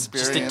that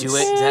experience. Just to do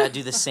it, to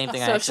do the same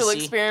thing. Social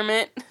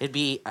experiment. It'd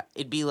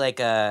be like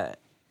a.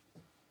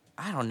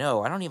 I don't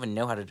know. I don't even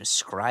know how to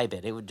describe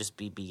it. It would just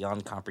be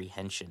beyond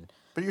comprehension.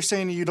 But you're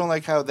saying you don't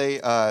like how they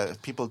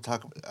people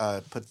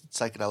put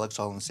psychedelics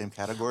all in the same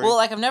category? Well,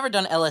 like I've never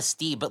done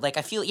LSD, but like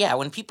I feel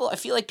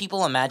like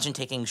people imagine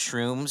taking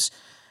shrooms,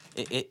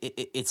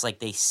 it's like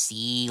they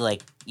see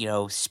like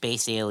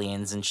space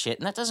aliens and shit,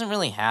 and that doesn't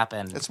really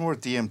happen. It's more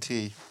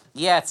DMT.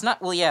 Yeah, it's not.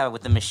 Well, yeah,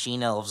 with the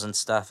machine elves and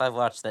stuff. I've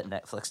watched that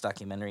Netflix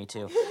documentary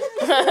too.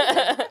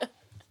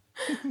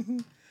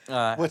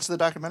 What's the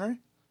documentary?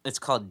 It's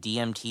called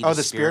DMT.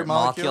 The spirit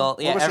molecule.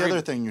 Yeah, what was the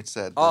other thing you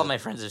said? All my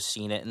friends have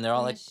seen it, and they're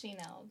all like Machine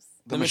elves.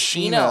 The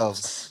machine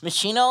elves.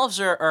 Machine elves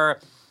are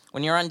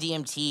when you're on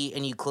DMT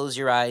and you close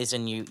your eyes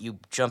and you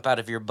jump out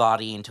of your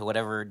body into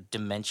whatever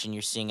dimension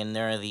you're seeing, and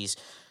there are these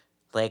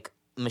like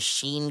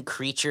machine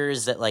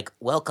creatures that like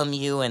welcome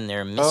you, and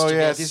they're mischievous. Oh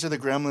yeah, these are the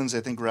gremlins.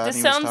 I think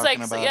Rodney was talking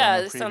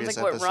about. This sounds like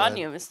what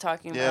Rodney was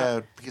talking about. Yeah,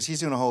 because he's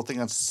doing a whole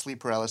thing on sleep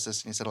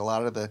paralysis, and he said a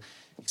lot of the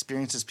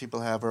experiences people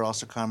have are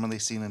also commonly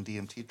seen in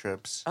DMT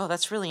trips. Oh,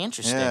 that's really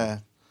interesting. Yeah,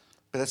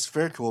 but that's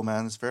very cool,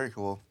 man. That's very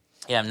cool.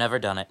 Yeah, I've never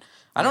done it.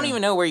 I don't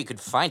even know where you could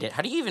find it.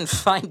 How do you even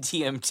find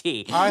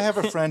DMT? I have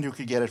a friend who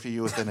could get it for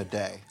you within a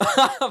day.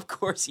 Of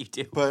course you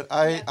do. But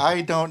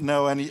I don't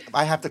know any.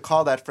 I have to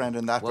call that friend,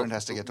 and that friend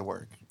has to get to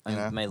work.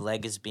 My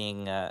leg is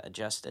being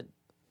adjusted.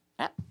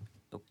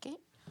 Okay.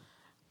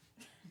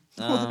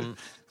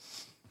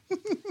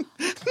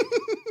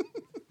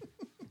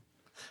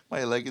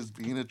 My leg is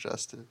being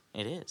adjusted.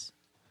 It is.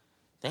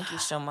 Thank you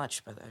so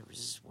much, but this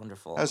is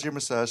wonderful. How's your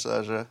massage,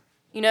 Sasha?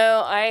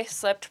 I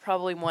slept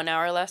probably 1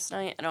 hour last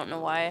night. I don't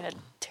know why. I had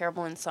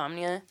terrible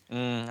insomnia.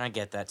 I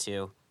get that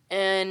too.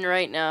 And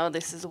right now,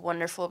 this is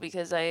wonderful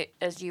because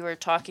as you were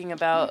talking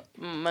about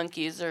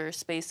monkeys or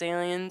space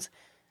aliens,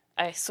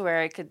 I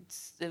swear I could,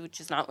 which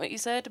is not what you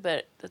said,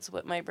 but that's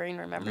what my brain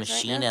remembers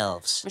Machine right now.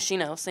 elves.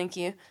 Machine elves, thank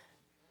you.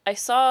 I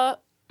saw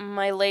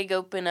my leg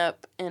open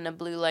up and a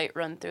blue light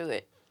run through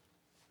it.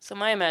 So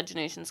my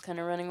imagination's kind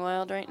of running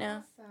wild right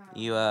now.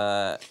 You,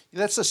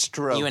 That's a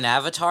stroke. You an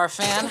Avatar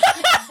fan?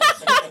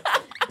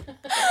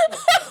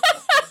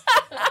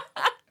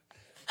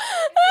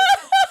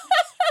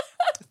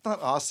 It's not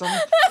awesome.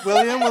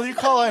 William, will you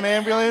call an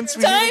ambulance?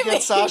 We need to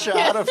get Sasha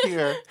out of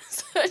here.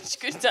 Such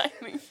good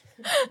timing.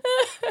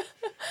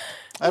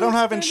 I don't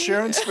have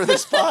insurance for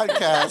this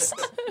podcast.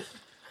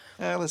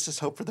 Let's just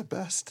hope for the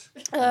best.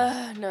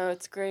 No,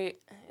 it's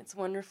great. It's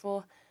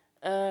wonderful.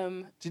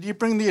 Did you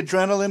bring the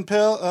adrenaline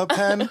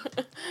pen?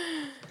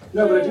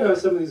 No, but I do have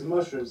some of these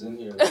mushrooms in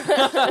here.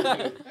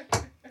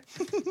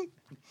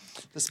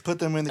 Just put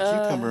them in the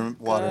cucumber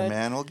water,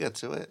 man. We'll get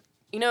to it.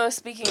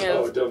 Speaking of...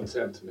 Oh, don't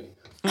tempt me.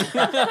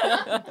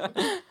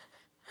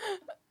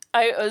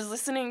 I was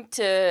listening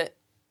to...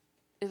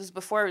 It was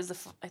before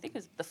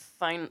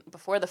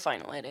before the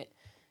final edit.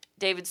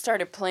 David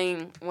started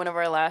playing one of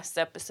our last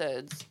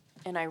episodes,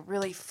 and I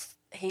really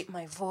hate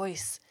my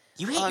voice.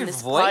 You hate on your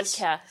this voice?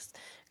 podcast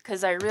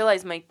because I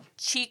realize my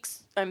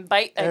cheeks. I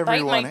bite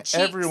my cheeks.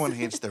 Everyone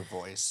hates their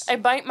voice. I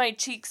bite my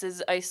cheeks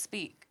as I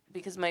speak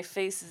because my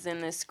face is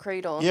in this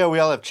cradle. Yeah, we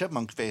all have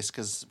chipmunk face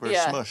because we're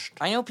Yeah. smushed.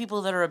 I know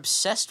people that are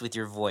obsessed with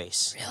your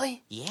voice.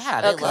 Really?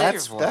 Yeah, they love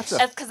your voice.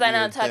 That's because I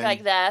don't weird talk thing.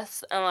 like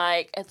this. I'm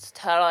like, it's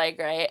totally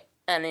great.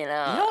 And You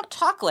don't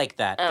talk like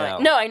that, though.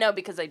 no, I know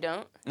because I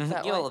don't. Is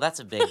that why?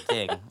 That's a big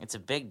thing. It's a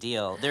big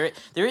deal. There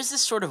is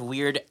this sort of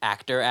weird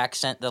actor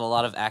accent that a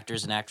lot of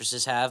actors and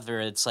actresses have,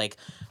 where it's like,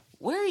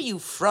 where are you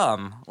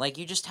from? Like,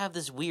 you just have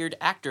this weird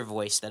actor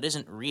voice that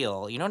isn't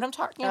real. You know what I'm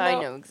talking about?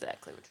 I know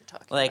exactly what you're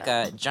talking about.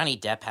 Like, Johnny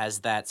Depp has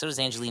that. So does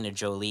Angelina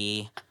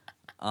Jolie.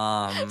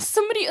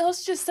 Somebody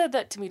else just said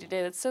that to me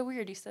today. That's so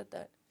weird you said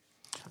that.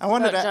 I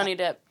wanted About to Johnny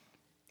Depp.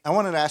 I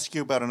wanted to ask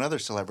you about another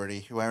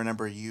celebrity who I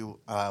remember you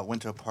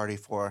went to a party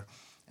for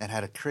and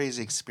had a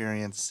crazy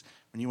experience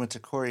when you went to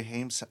Corey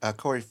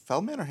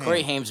Feldman or Haim?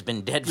 Corey Haim's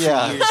been dead for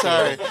Yeah, years.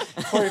 sorry.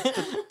 Corey,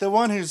 the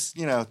one who's,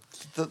 the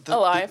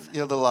Alive.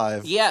 The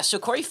live. Yeah, so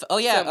Corey... So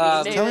me and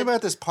Tell me David-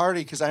 about this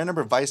party, because I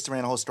remember Vice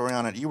ran a whole story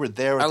on it. You were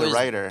there with the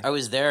writer. I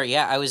was there,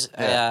 yeah. I was...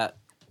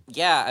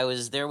 Yeah. I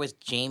was there with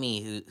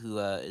Jamie, who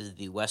is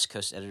the West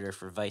Coast editor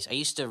for Vice. I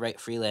used to write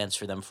freelance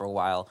for them for a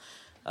while.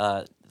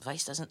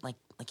 Vice doesn't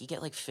you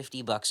get like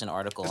 $50 an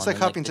article. It's and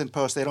like then, Huffington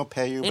Post. They don't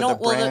pay you, they but the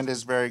don't- well, brand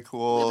is very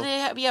cool.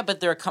 But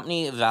they're a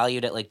company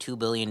valued at like $2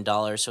 billion.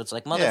 So it's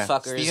like, Yeah, it's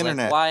motherfuckers, the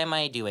internet. like, why am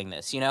I doing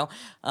this?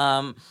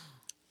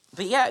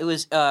 But yeah, it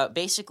was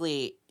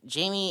basically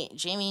Jamie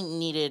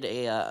needed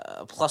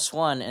a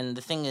 +1, and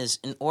the thing is,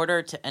 in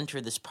order to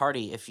enter this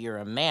party, if you're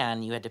a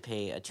man, you had to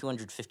pay a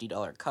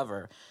 $250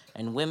 cover,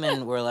 and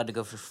women were allowed to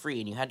go for free,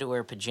 and you had to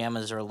wear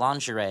pajamas or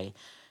lingerie,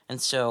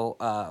 and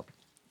so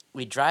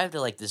we drive to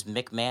like this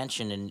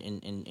McMansion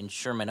in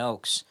Sherman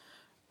Oaks,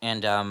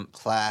 and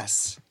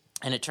Class.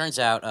 and it turns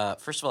out,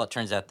 first of all,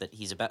 that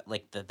he's about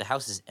like the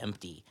house is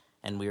empty,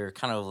 and we were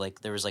kind of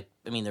like there was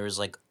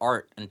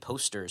art and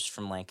posters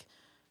from like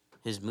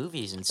his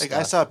movies and stuff. Like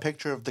I saw a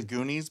picture of the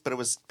Goonies, but it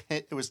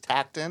was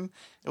tacked in.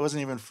 It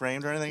wasn't even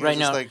framed or anything. Right, It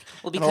was just no. like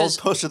Well, an old because-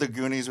 poster of the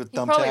Goonies with He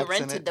thumbtacks probably in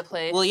rented it. the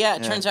place. Well, yeah,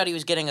 it Yeah. turns out he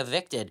was getting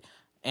evicted,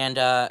 and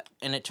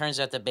it turns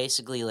out that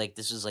basically like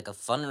this was like a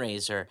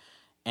fundraiser,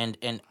 and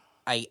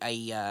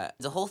I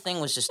the whole thing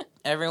was just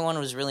everyone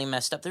was really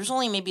messed up. There's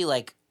only maybe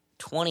like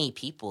 20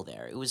 people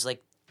there. It was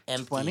like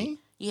empty. 20?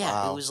 Yeah,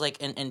 Wow. it was like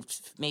and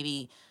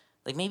maybe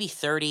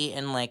 30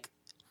 and like,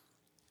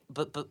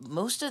 but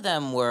most of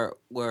them were.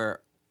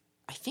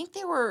 I think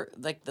they were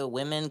like the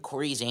women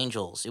Corey's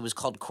Angels. It was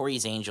called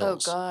Corey's Oh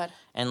Angels. God.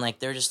 And like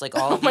they're just like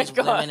all Oh of my these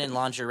God. women in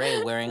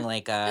lingerie wearing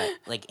like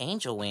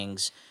angel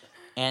wings,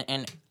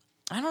 and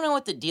I don't know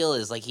what the deal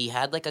is. Like he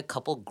had like a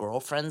couple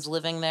girlfriends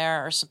living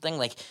there or something.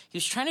 Like he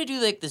was trying to do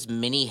like this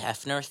mini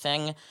Hefner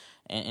thing,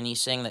 and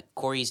he's saying that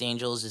Corey's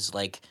Angels is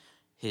like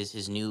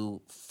his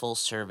new full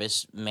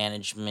service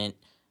management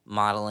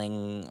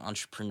modeling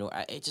entrepreneur.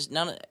 It just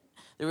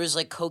there was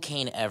like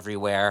cocaine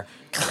everywhere.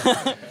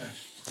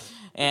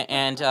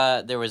 And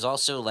there was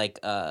also like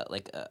a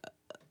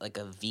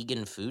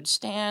vegan food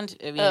stand.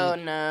 I mean, Oh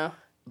no.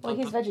 Well,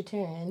 he's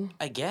vegetarian.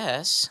 I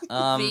guess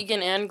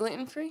Vegan and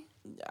gluten free.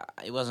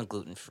 it wasn't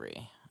gluten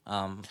free.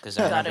 Because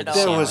Got I remember it the all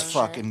There Yeah. was sandwich.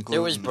 fucking gluten.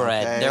 There was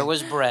bread. okay? There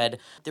was bread.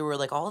 There were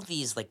like all of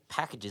these like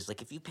packages.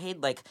 Like if you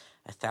paid like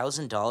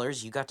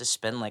 $1,000, you got to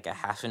spend like a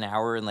half an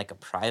hour in like a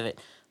private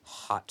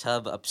hot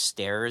tub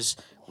upstairs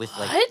with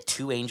like What?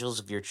 2 angels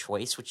of your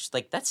choice. Which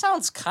like that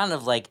sounds kind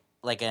of like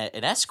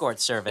an escort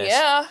service.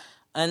 Yeah.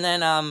 And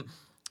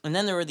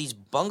then there were these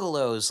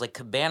bungalows, like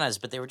cabanas,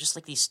 but they were just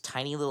like these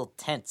tiny little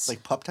tents.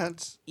 like pup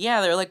tents.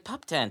 Yeah, they were like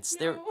pup tents.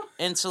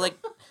 And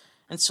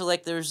so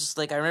there was just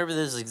like I remember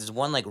there's like this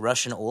one like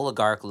Russian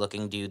oligarch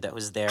looking dude that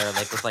was there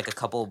like with like a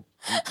couple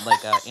like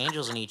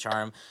angels in each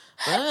arm.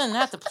 But other than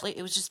that,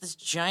 it was just this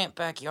giant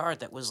backyard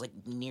that was like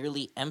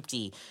nearly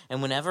empty.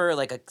 And whenever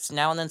like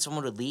now and then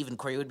someone would leave and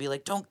Corey would be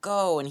like, "Don't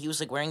go," and he was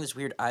like wearing this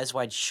weird Eyes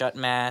Wide Shut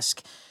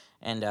mask.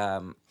 And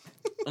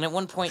at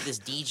one point, this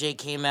DJ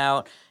came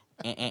out,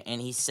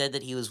 and he said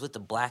that he was with the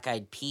Black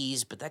Eyed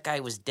Peas, but that guy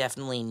was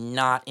definitely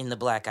not in the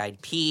Black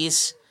Eyed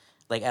Peas,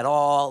 like, at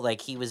all. Like,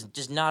 he was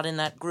just not in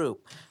that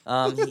group.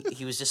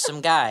 He was just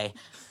some guy.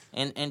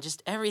 And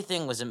just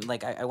everything was,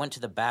 like, I went to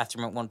the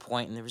bathroom at one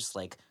point, and there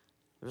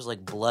was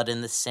blood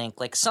in the sink.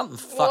 Like, something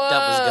fucked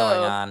up was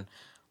going Whoa. on.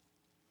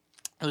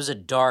 It was a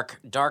dark,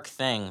 dark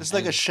thing. It's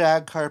like a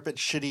shag carpet,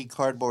 shitty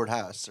cardboard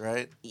house,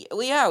 right?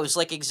 Well, yeah, it was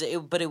like,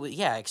 but it was,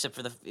 yeah, except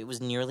for it was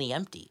nearly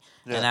empty,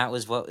 Yeah. and that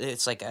was what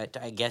it's like.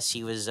 I guess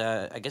he was.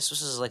 I guess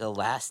this was like a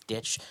last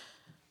ditch.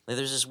 Like,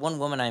 there's this one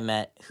woman I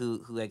met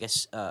who I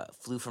guess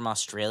flew from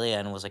Australia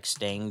and was like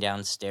staying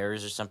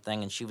downstairs or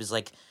something, and she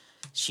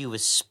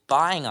was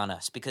spying on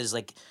us because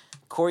like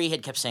Corey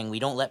had kept saying we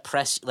don't let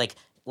press like.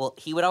 Well,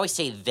 he would always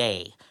say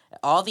they.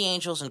 All the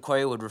angels and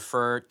Corey would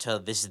refer to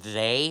this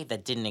they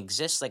that didn't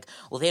exist. Like,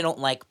 well, they don't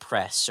like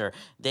press, or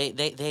they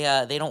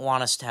don't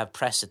want us to have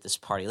press at this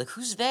party. Like,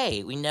 who's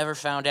they? We never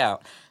found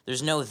out.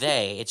 There's no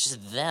they. It's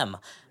just them.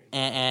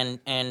 And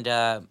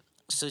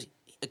so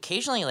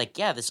occasionally, like,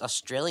 yeah, this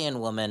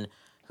Australian woman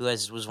who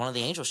was one of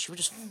the angels, she would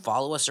just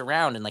follow us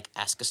around and like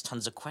ask us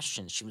tons of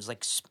questions. She was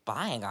like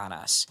spying on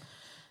us.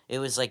 It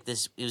was like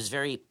this. It was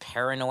very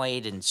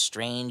paranoid and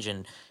strange,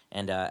 and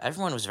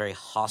everyone was very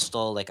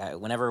hostile. Like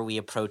whenever we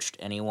approached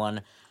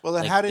anyone, Well,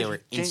 then like, how they did were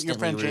your instantly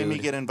friend Jamie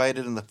rude. get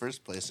invited in the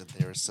first place if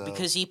they were so?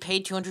 Because he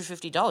paid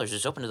 $250. It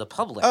was open to the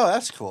public. Oh,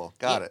 that's cool.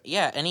 Got it.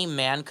 Yeah, any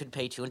man could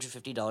pay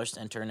 $250 to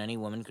enter, and any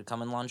woman could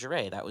come in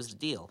lingerie. That was the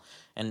deal.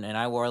 And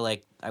I wore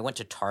like I went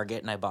to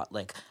Target and I bought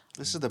like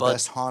This is the Bud-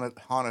 best haunted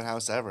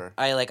house ever.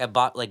 I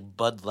bought like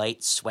Bud Light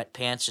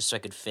sweatpants just so I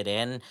could fit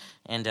in,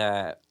 and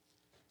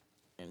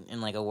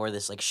like I wore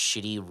this like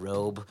shitty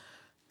robe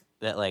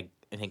that like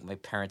I think my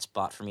parents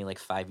bought for me like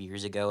 5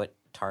 years ago at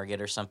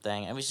Target or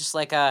something. It was just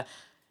like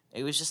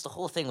it was just the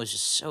whole thing was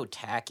just so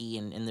tacky,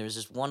 and there was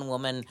this one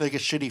woman. Like a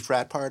shitty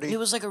frat party? It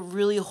was like a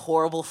really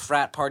horrible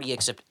frat party,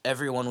 except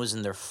everyone was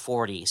in their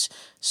 40s.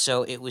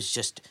 So it was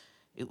just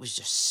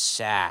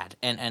sad.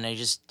 And I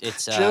just,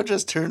 it's... Joe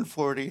just turned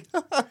 40.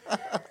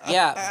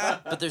 Yeah,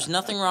 but there's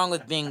nothing wrong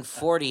with being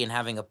 40 and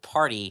having a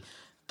party,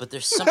 but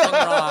there's something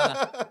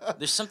wrong.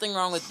 There's something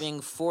wrong with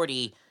being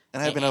 40...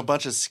 And having a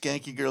bunch of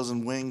skanky girls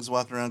in wings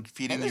walking around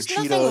feeding you Cheetos.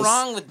 There's nothing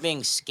wrong with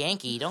being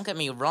skanky. Don't get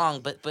me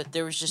wrong, but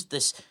there was just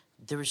this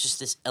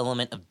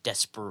element of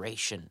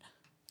desperation.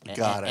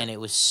 Got it. And it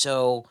was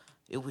so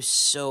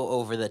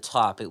over the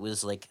top. It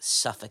was like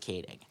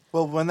suffocating.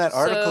 Well, when that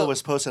article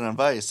was posted on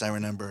Vice, I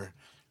remember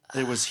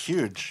it was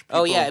huge.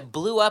 Oh yeah, it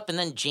blew up, and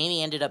then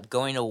Jamie ended up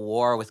going to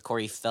war with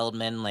Corey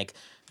Feldman. Like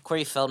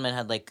Corey Feldman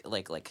had like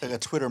a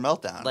Twitter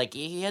meltdown. Like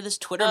he had this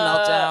Twitter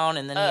meltdown,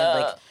 and then he had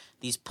like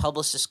these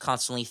publicists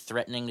constantly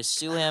threatening to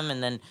sue him,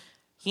 and then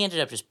he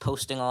ended up just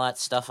posting all that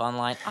stuff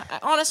online. I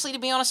honestly, to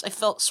be honest, I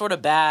felt sort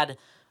of bad.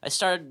 I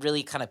started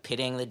really kind of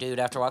pitying the dude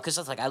after a while, because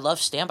I was like, I love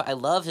Stamp, I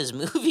love his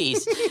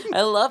movies,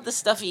 I love the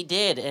stuff he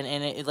did, and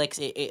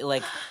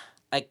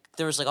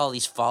there was like all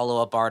these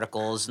follow-up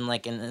articles, and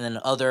then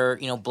other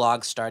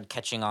blogs started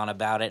catching on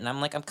about it, and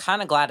I'm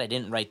kind of glad I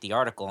didn't write the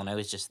article and I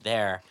was just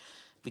there,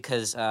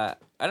 because I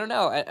don't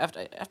know,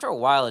 after a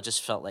while it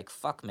just felt like,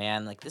 fuck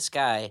man, like this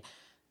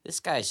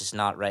guy's just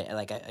not right.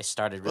 Like I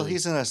started really.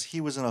 Well,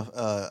 he was in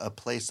a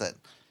place that,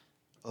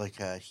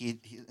 like he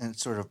and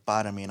sort of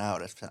bottoming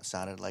out. It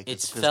sounded like it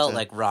felt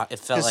like rock. It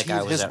felt like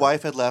his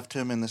wife had left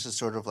him, and this is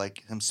sort of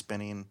like him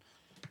spinning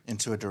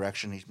into a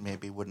direction he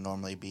maybe wouldn't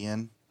normally be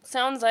in.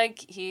 Sounds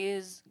like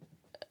he's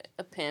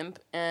a pimp,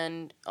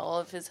 and all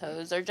of his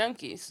hoes are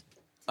junkies.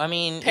 I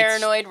mean,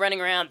 paranoid, running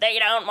around. They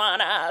don't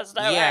want us.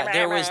 Yeah,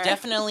 there was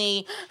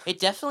definitely. It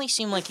definitely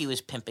seemed like he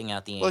was pimping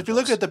out the angels. Well, if you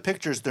look at the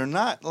pictures, they're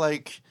not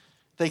like.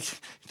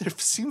 There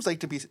seems like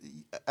to be.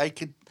 I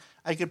could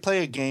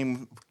play a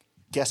game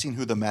guessing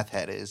who the meth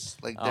head is.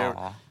 Like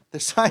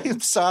I'm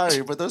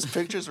sorry, but those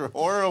pictures were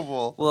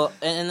horrible. Well,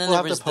 and then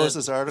we'll have to post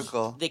this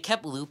article. They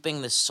kept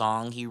looping the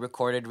song he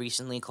recorded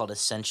recently called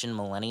 "Ascension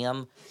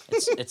Millennium."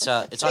 It's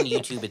on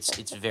YouTube.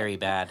 It's very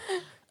bad.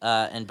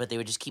 But they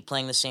would just keep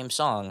playing the same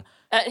song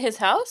at his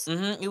house.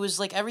 Mm-hmm. It was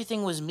like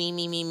everything was me.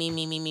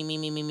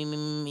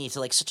 To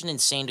like such an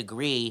insane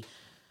degree.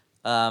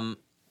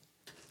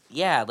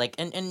 Yeah, like,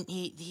 and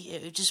he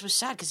it just was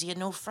sad because he had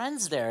no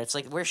friends there. It's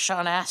like, where's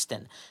Sean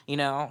Astin? It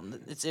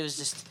was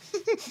just...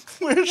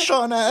 Where's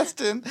Sean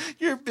Astin?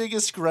 Your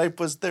biggest gripe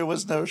was there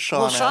was no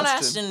Sean Astin. Well, Sean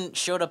Astin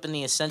showed up in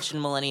the Ascension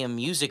Millennium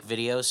music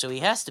video, so he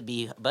has to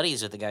be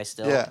buddies with the guy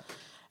still. Yeah.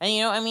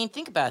 And,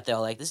 think about it,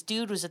 though. Like, this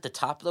dude was at the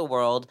top of the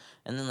world,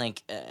 and then,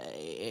 like,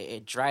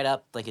 it dried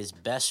up. Like, his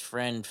best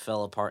friend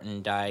fell apart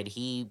and died.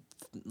 He,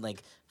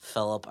 like...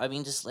 fell up. I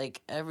mean, just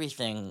like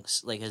everything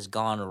like has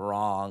gone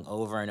wrong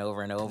over and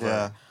over and over.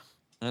 Yeah.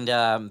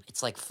 And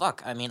it's like,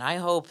 fuck. I mean, I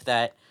hope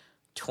that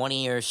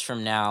 20 years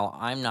from now,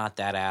 I'm not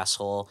that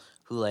asshole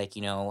who I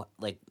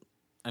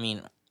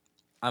mean,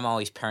 I'm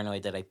always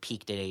paranoid that I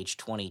peaked at age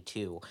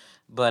 22.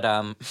 But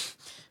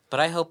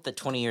I hope that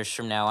 20 years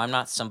from now, I'm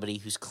not somebody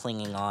who's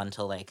clinging on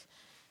to like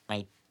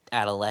my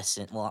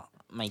adolescent, my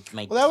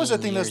that was the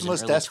thing that's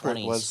most desperate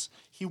 20s. Was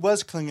he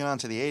was clinging on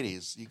to the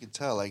 80s. You could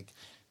tell, like,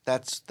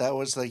 that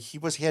was like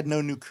he had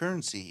no new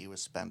currency he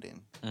was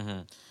spending.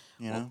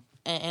 Mm-hmm.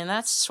 And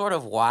that's sort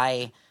of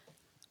why,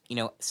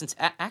 since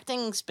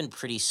acting's been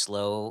pretty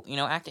slow,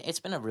 it's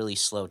been a really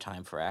slow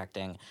time for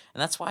acting,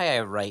 and that's why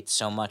I write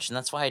so much, and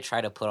that's why I try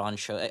to put on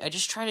shows. I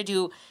just try to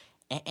do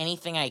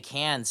anything I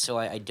can so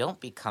I don't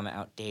become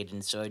outdated,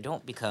 and so I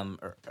don't become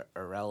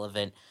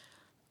irrelevant,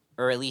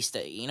 or at least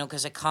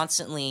because I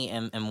constantly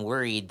am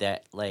worried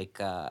that like.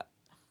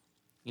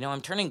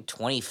 I'm turning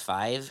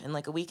 25 in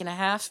like a week and a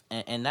half,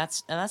 and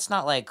that's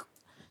not like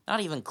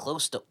not even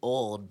close to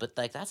old, but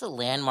like that's a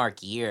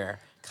landmark year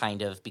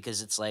kind of,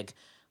 because it's like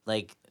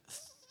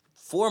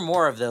 4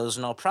 more of those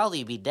and I'll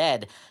probably be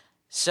dead.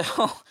 So,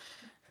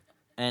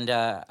 and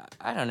I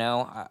don't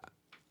know.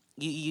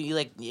 You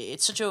like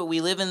it's such a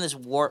we live in this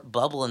warped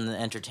bubble in the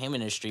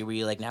entertainment industry where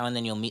you like now and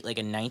then you'll meet like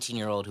a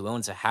 19-year-old who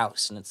owns a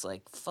house, and it's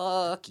like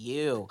fuck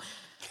you.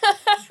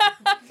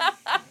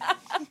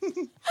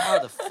 How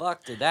the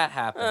fuck did that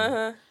happen?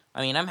 Uh-huh.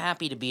 I mean, I'm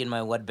happy to be in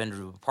my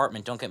one-bedroom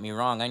apartment. Don't get me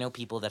wrong. I know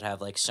people that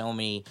have like so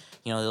many.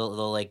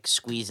 They'll like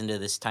squeeze into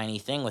this tiny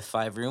thing with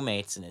 5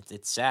 roommates, and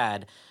it's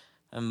sad.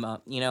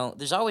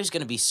 There's always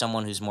going to be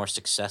someone who's more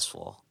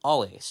successful,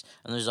 always,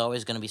 and there's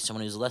always going to be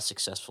someone who's less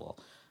successful.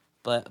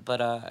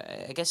 But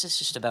I guess it's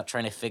just about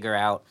trying to figure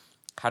out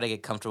how to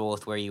get comfortable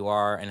with where you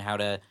are and how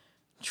to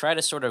try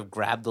to sort of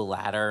grab the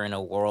ladder in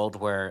a world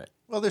where.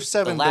 Well, there's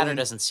 7 the ladder billion,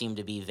 doesn't seem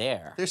to be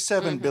there. There's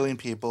 7 billion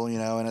people,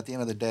 and at the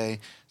end of the day,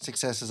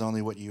 success is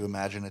only what you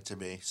imagine it to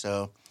be.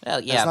 So, well,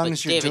 yeah, as long but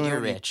as you're David, doing you're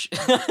rich.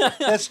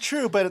 That's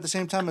true, but at the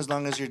same time, as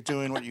long as you're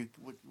doing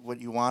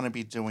what you want to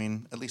be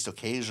doing, at least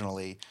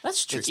occasionally,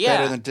 that's true. It's yeah.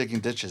 better than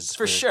digging ditches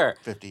for sure.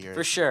 50 years.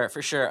 For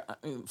sure.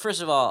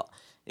 First of all,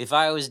 if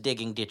I was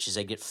digging ditches,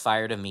 I'd get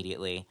fired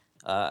immediately.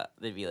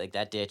 they'd be like,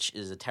 that ditch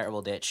is a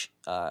terrible ditch.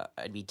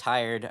 I'd be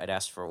tired. I'd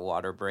ask for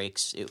water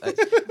breaks. It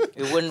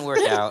wouldn't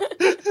work out.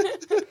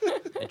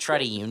 I'd try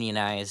to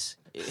unionize.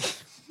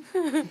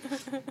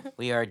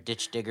 We are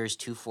ditch diggers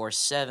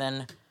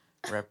 247.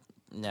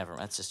 Never.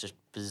 That's just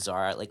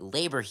bizarre. Like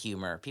labor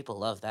humor. People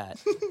love that.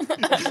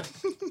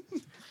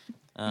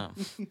 No,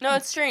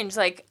 it's strange.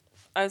 Like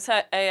I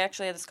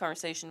actually had this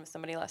conversation with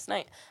somebody last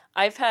night.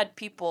 I've had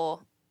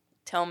people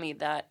tell me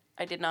that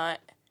I did not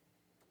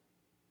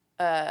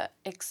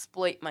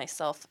exploit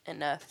myself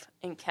enough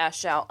and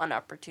cash out on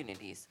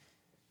opportunities.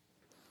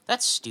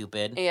 That's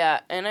stupid. Yeah,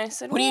 and I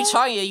said, What are you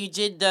talking about? You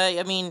did,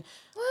 I mean,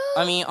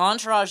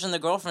 Entourage and The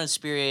Girlfriend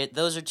Spirit,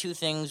 those are two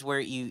things where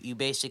you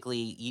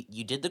basically,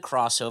 you did the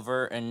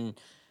crossover and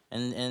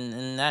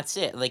that's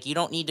it. Like, you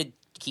don't need to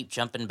keep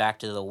jumping back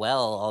to the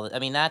well.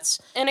 That's...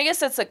 And I guess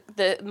that's like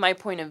my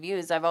point of view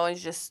is I've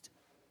always just,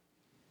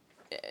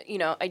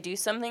 I do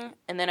something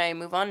and then I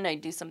move on and I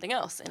do something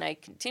else and I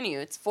continue.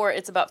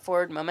 It's about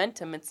forward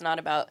momentum. It's not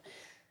about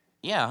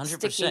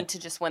 100%. sticking to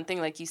just one thing.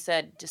 Like you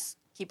said, just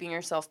keeping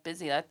yourself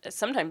busy.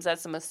 Sometimes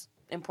that's the most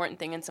important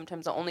thing, and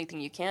sometimes the only thing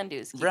you can do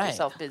is keep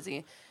yourself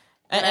busy.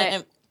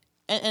 And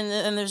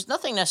there's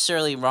nothing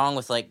necessarily wrong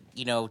with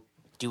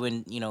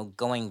doing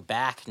going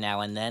back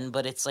now and then,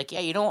 but it's like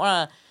you don't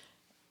want to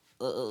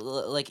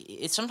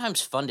it's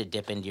sometimes fun to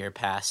dip into your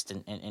past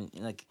and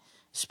like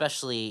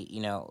especially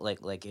if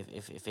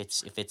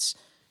it's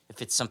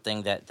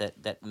something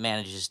that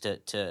manages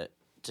to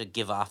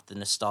give off the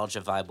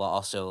nostalgia vibe while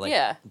also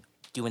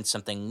doing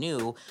something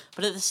new.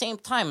 But at the same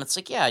time, it's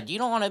like, you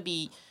don't want to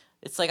be...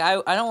 It's like,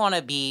 I don't want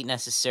to be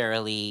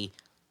necessarily,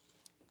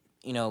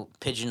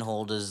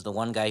 pigeonholed as the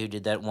one guy who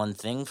did that one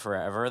thing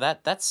forever.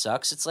 That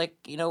sucks. It's like,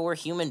 we're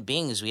human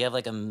beings. We have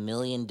like a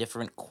million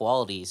different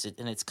qualities.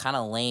 And it's kind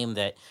of lame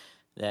that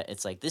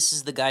it's like, this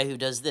is the guy who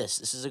does this.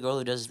 This is the girl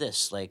who does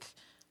this. Like,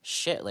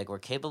 shit, like, we're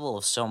capable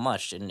of so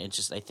much. And it's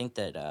just, I think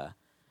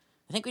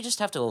we just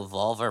have to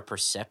evolve our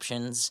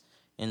perceptions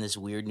in this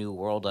weird new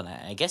world, and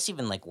I guess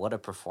even like what a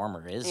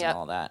performer is and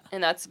all that.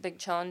 And that's a big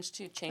challenge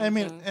to change. I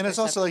mean, and it's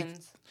also like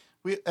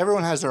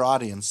everyone has their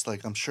audience.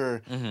 Like I'm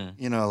sure,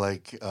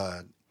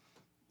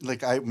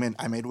 like I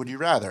made Would You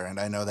Rather, and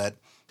I know that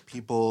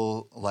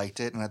people liked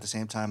it, and at the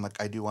same time, like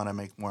I do want to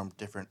make more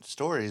different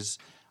stories.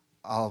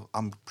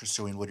 I'm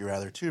pursuing Would You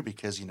Rather too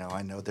because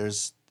I know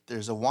there's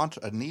a want,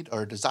 a need,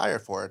 or a desire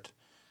for it.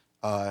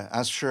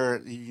 I'm sure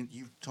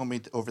you told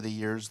me over the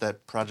years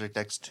that Project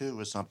X2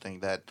 was something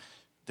that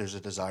there's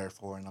a desire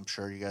for, and I'm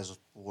sure you guys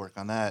will work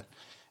on that.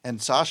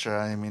 And Sasha,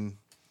 I mean,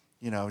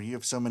 you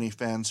have so many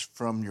fans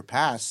from your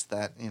past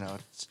that,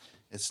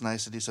 it's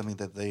nice to do something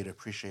that they'd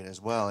appreciate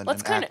as well and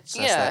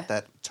access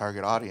that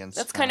target audience.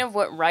 That's kind of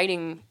what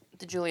writing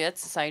the Juliet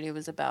Society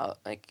was about,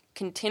 like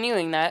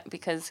continuing that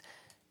because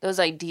those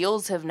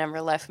ideals have never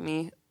left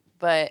me,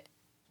 but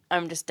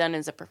I'm just done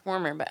as a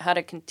performer. But how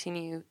to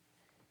continue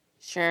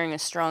sharing a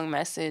strong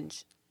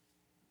message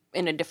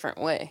in a different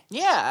way.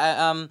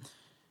 Yeah,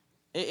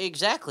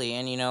 exactly.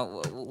 And,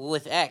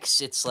 with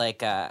X, it's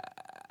like, I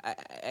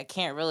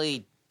can't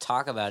really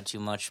talk about it too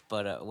much,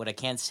 but what I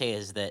can say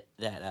is that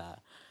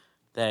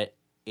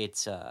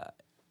it's,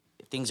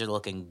 things are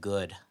looking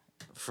good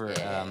for,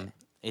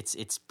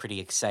 it's pretty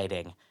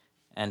exciting.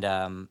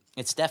 And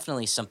it's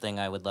definitely something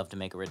I would love to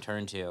make a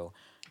return to.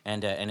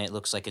 And it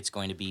looks like it's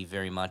going to be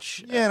very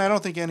much... and I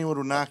don't think anyone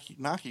would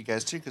knock you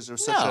guys, too, because it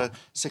was such a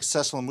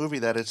successful movie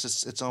that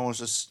it's almost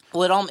just...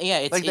 Well,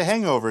 it's like The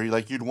Hangover,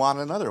 like you'd want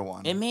another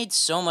one. It made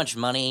so much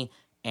money,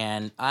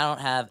 and I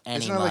don't have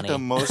any money. Like the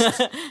most...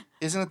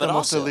 Isn't it the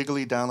most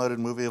illegally downloaded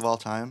movie of all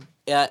time?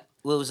 Yeah,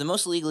 well, it was the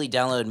most illegally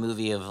downloaded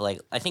movie of,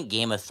 I think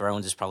Game of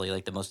Thrones is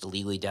probably, the most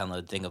illegally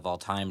downloaded thing of all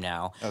time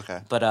now. Okay.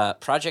 But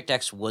Project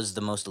X was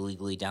the most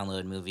illegally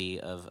downloaded movie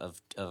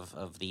of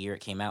the year it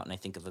came out, and I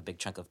think of a big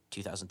chunk of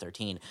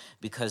 2013,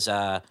 because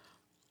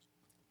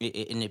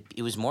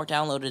it was more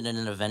downloaded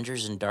than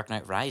Avengers and Dark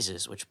Knight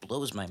Rises, which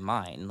blows my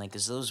mind.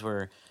 Because those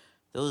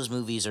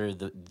movies are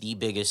the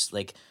biggest,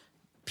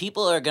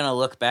 people are going to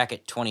look back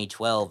at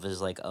 2012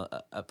 as,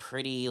 a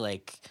pretty,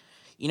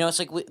 it's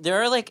like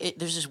there are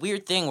there's this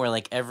weird thing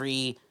where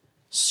every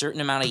certain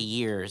amount of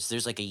years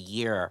there's a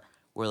year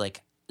where a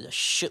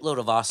shitload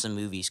of awesome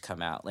movies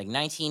come out.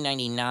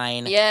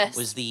 1999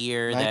 was the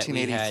year that we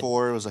had.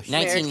 1984 was a huge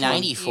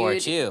 1994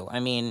 too. I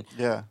mean,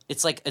 yeah,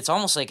 it's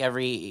almost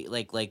every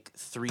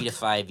 3 to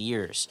 5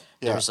 years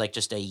there's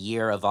just a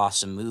year of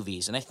awesome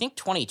movies, and I think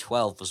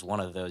 2012 was one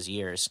of those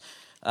years.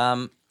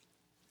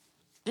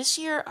 This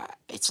year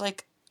it's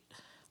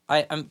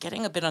I'm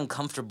getting a bit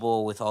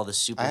uncomfortable with all the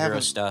superhero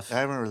stuff. I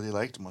haven't really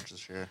liked much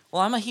this year.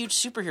 Well, I'm a huge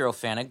superhero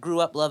fan. I grew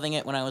up loving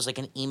it when I was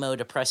an emo,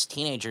 depressed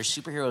teenager.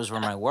 Superheroes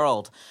were my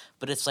world.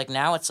 But it's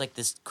now it's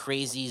this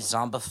crazy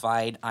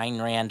zombified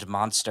Ayn Rand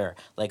monster,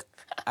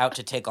 out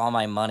to take all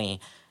my money.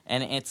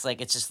 And it's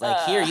just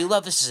like, here, you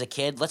love this as a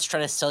kid. Let's try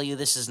to sell you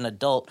this as an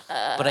adult.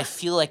 But I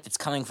feel like it's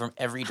coming from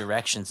every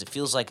direction. It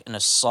feels like an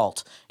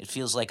assault. It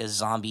feels like a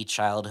zombie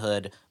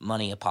childhood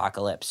money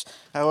apocalypse.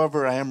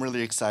 However, I am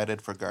really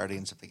excited for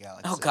Guardians of the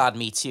Galaxy. Oh, God,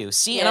 me too.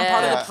 See, and I'm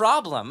part of the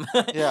problem.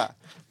 Yeah.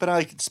 But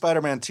like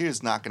Spider-Man 2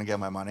 is not going to get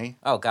my money.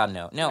 Oh, God,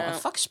 no. No,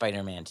 fuck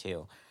Spider-Man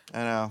 2. I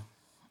know.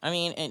 I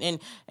mean,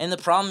 and the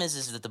problem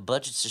is that the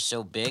budgets are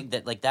so big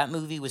that, like, that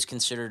movie was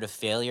considered a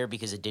failure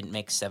because it didn't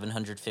make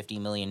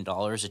 $750 million.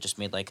 It just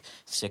made, like,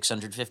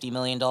 $650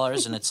 million.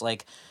 And it's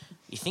like,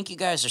 you think you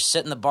guys are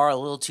setting the bar a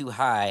little too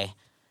high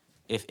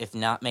if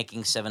not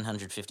making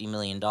 $750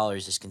 million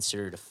is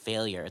considered a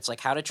failure. It's like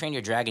How to Train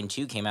Your Dragon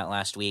 2 came out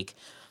last week,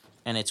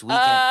 and it's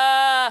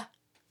weekend...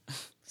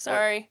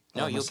 Sorry.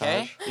 No, you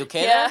okay? You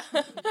okay Yeah.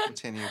 there?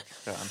 Continue,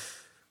 John.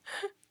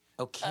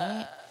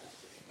 Okay.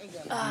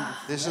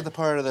 This is the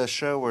part of the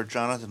show where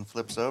Jonathan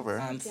flips over.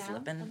 I'm Down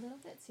flipping. a little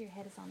bit so your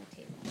head is on the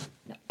table.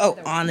 No, Oh,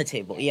 other on way. the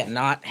table. Yeah,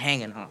 not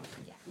hanging off.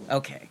 Yeah.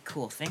 Okay,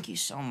 cool. Thank you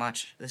so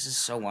much. This is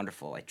so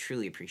wonderful. I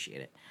truly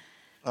appreciate it.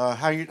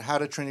 How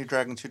to Train Your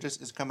Dragon 2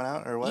 just is coming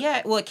out, or what?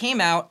 Yeah, well, it came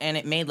out and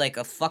it made like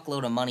a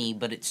fuckload of money,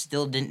 but it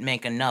still didn't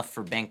make enough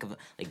for Bank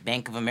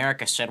of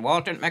America said, well,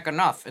 it didn't make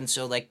enough, and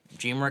so like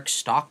DreamWorks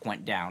stock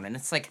went down, and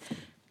it's like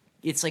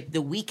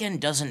the weekend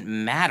doesn't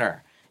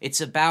matter. It's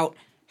about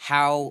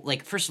how,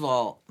 like, first of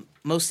all,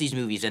 most of these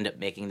movies end up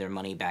making their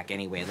money back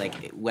anyway,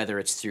 like whether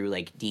it's through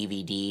like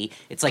DVD.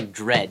 It's like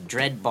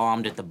Dread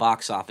bombed at the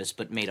box office,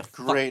 but made a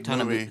Great fuck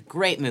ton movie. of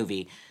great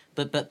movie.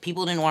 But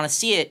people didn't want to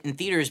see it in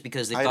theaters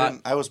because they thought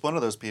I was one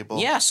of those people.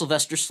 yeah,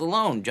 Sylvester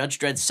Stallone, Judge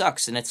Dredd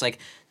sucks, and it's like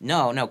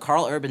no,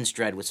 Carl Urban's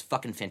Dredd was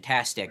fucking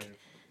fantastic,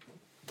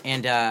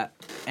 and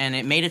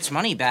it made its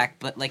money back.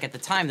 But like at the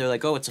time, they're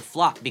like, oh, it's a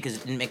flop because it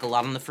didn't make a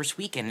lot on the first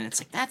weekend, and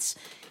it's like that's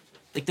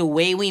like the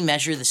way we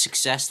measure the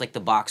success, like the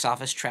box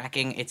office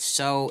tracking. It's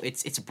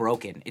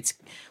broken.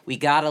 We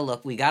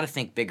gotta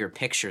think bigger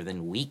picture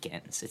than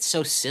weekends. It's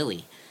so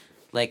silly.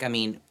 Like I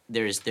mean,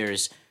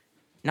 there's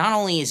not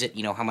only is it,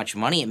 how much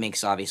money it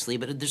makes, obviously,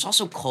 but there's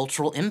also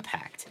cultural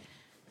impact.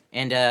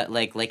 And,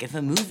 like if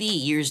a movie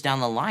years down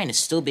the line is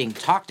still being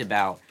talked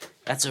about,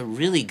 that's a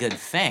really good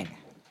thing.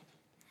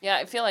 Yeah,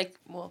 I feel like,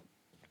 well,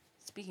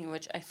 speaking of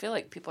which, I feel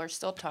like people are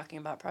still talking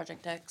about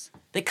Project X.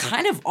 They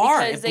kind of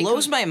are. Because It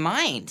blows my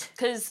mind.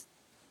 Because,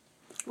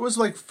 It was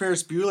like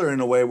Ferris Bueller in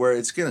a way where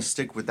it's going to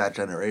stick with that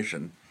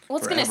generation. well,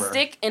 it's going to forever.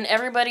 stick, and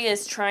everybody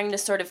is trying to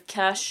sort of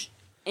cash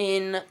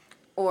in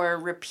or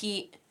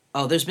repeat.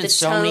 Oh, there's been The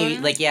so many,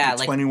 tone? like, yeah,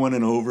 like, 21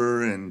 and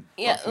over and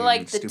Yeah, fucking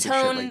like the stupid shit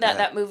tone like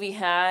that movie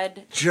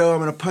had. Joe, I'm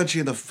going to punch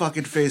you in the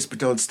fucking face, but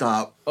don't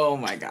stop. oh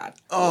my god.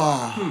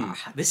 Oh.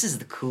 This is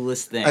the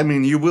coolest thing. I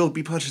mean, you will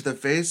be punched in the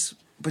face,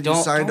 but you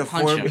signed don't a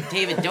punch form. him.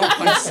 David, don't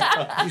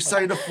punch You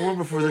signed a form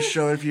before the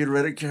show if you had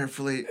read it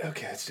carefully.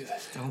 Okay, let's do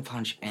this. Don't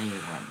punch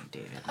anyone,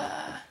 David.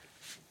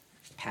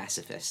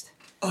 Pacifist.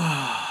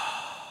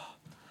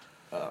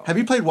 Have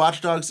you played Watch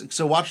Dogs?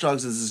 So Watch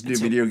Dogs is this new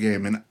video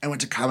game, and I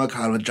went to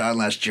Comic-Con with John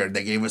last year, and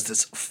they gave us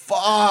this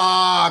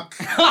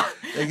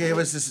They gave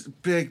us this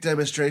big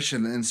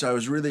demonstration, and so I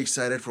was really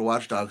excited for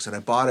Watch Dogs, and I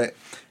bought it,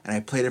 and I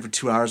played it for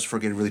 2 hours before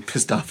getting really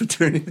pissed off and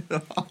turning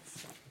it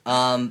off.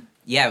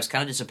 Yeah, it was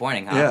kind of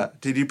disappointing, huh? Yeah.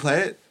 Did you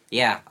play it?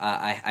 Yeah,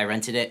 I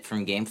rented it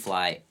from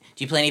GameFly.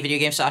 Do you play any video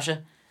games,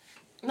 Sasha?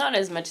 Not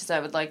as much as I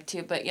would like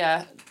to, but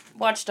yeah,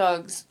 Watch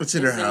Dogs What's is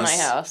in your in my house?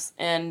 house,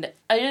 and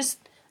I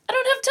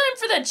don't have time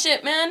for that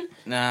shit, man.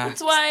 Nah.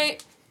 That's why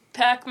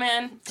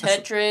Pac-Man,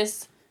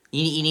 Tetris.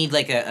 You need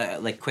like a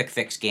quick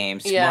fix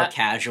games, Yeah. more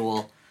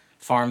casual,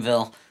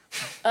 Farmville.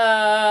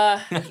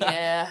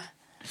 Yeah.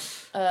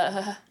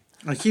 I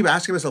keep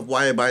asking myself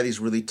why I buy these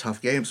really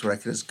tough games where I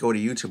can just go to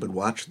YouTube and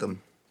watch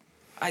them.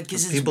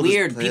 Because it's People just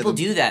weird. play People them.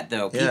 do that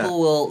though. Yeah. People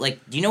will like.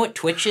 Do you know what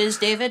Twitch is,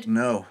 David?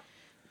 No.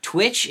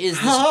 Twitch is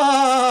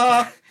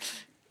this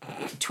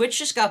Twitch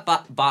just got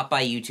bought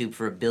by YouTube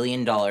for $1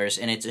 billion,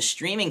 and it's a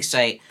streaming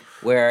site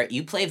where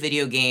you play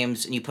video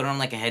games and you put on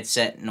like a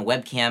headset and a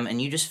webcam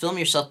and you just film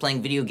yourself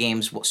playing video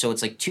games. So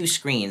it's like two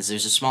screens.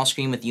 There's a small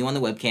screen with you on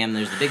the webcam, and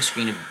there's the big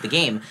screen of the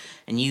game,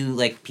 and you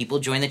like people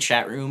join the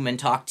chat room and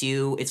talk to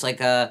you. It's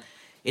like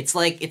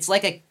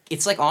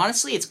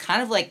honestly, it's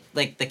kind of like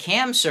the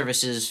cam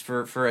services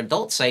for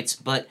adult sites,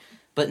 but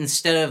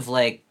instead of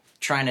like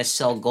trying to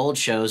sell gold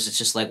shows, it's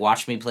just like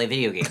watch me play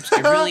video games.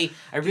 I really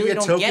get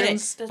don't get it,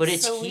 tokens? but That's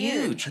it's so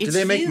weird. huge. Do It's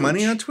they make huge.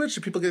 money on Twitch?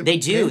 Do people get They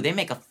do. paid? They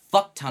make a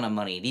fuck ton of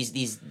money.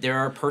 There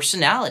are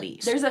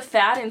personalities. There's a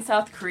fad in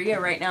South Korea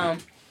right now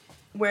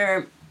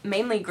where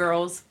mainly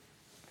girls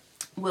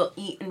will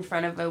eat in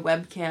front of a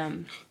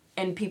webcam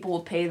and people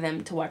will pay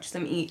them to watch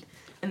them eat.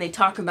 And they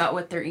talk about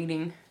what they're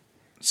eating.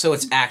 So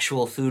it's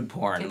actual food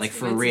porn, like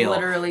for it's real.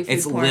 literally food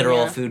it's porn, literal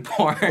yeah. food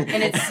porn.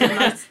 And it's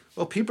not,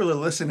 Well, people are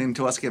listening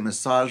to us get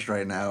massaged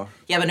right now.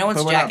 yeah, but no one's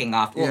But we're not- jacking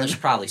off. Well, yeah. there's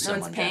probably no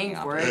someone one's paying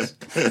jacking for off. it.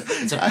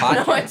 It's a No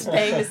podcast. one's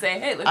paying to say,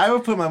 hey, look. I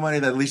would put my money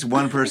that at least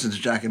one person's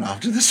jacking off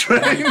to this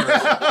right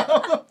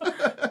now.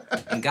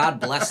 And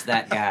God bless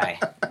that guy.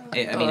 I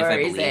mean, if I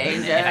Glory's believed in him.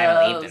 angels. If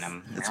I believed in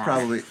him.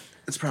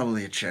 It's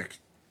probably a chick.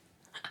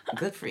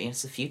 good for you.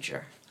 It's the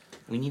future.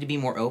 We need to be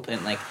more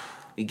open. Like,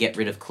 we get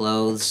rid of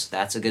clothes.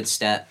 That's a good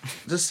step.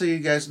 Just so you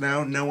guys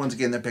know, no one's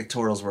getting their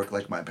pictorials work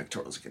like my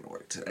pictorials are going to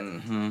work today.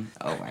 Mm-hmm.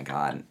 Oh my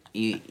God,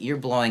 you're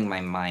blowing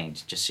my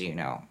mind. Just so you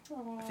know.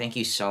 Aw. Thank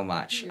you so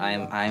much. You're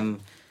I'm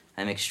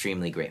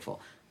extremely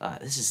grateful.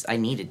 I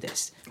needed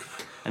this.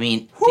 I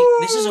mean,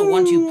 this is a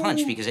 1-2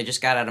 punch because I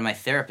just got out of my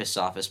therapist's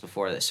office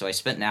before this. So I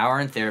spent an hour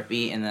in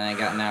therapy and then I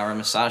got an hour of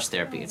massage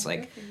therapy. It's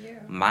like Good for you.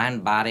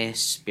 mind, body,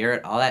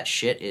 spirit, all that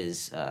shit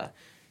is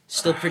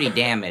still pretty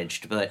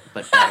damaged, but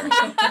better.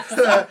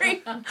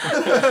 Sorry.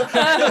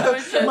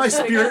 My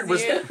spirit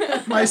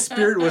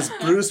was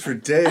bruised for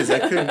days. I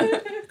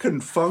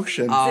couldn't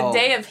function. It's a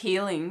day of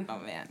healing. Oh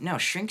man, no,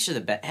 shrinks are the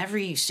best.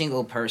 Every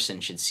single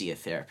person should see a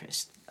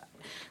therapist.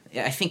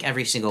 I think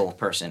every single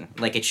person,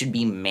 like, it should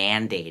be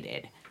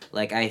mandated.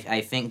 Like, I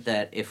think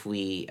that if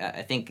we,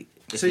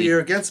 So you're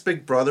against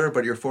Big Brother,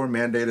 but you're for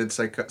mandated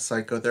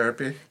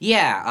psychotherapy?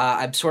 Yeah,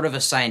 I'm sort of a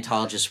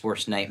Scientologist's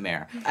worst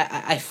nightmare.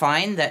 I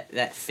find that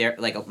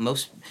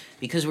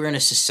because we're in a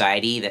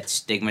society that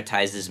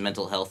stigmatizes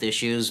mental health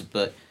issues,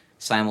 but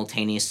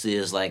simultaneously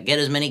is like, get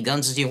as many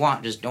guns as you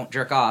want, just don't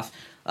jerk off.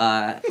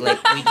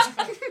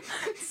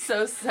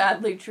 So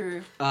sadly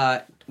true.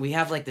 We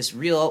have like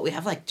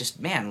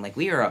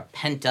we are a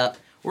pent up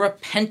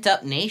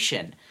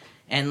nation,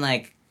 and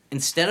like,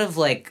 instead of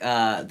like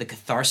the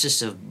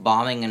catharsis of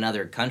bombing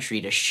another country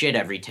to shit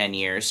every 10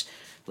 years,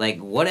 like,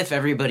 what if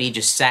everybody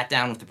just sat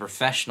down with a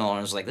professional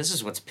and was like, this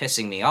is what's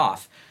pissing me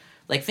off?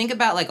 Like, think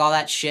about like all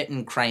that shit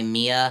in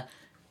Crimea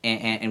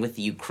and with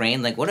the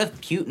Ukraine. Like, what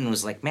if Putin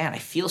was like, man, I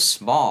feel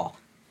small.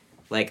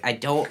 Like, I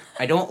don't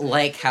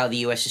like how the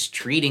U.S. is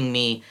treating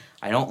me.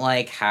 I don't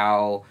like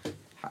how,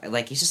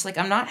 like, he's just like,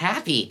 I'm not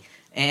happy.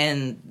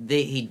 And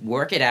he'd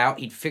work it out.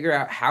 He'd figure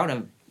out how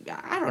to,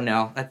 I don't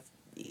know.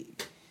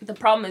 The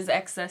problem is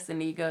excess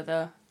and ego,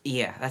 though.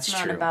 Yeah, that's it's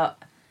true. not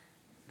about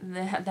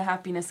the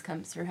happiness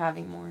comes through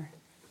having more.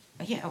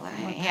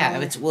 Yeah,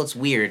 it's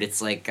weird.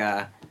 It's like,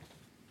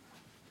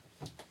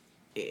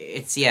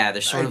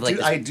 there's sort of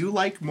like I do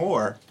like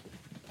more.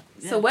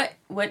 So what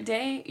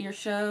day your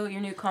show,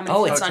 your new comedy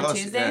Oh, show it's on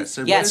Tuesday? It's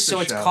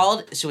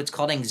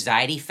called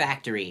Anxiety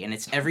Factory, and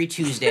it's every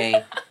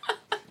Tuesday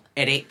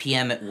at 8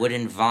 p.m. at Wood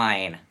and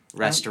Vine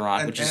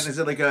restaurant. And is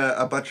it like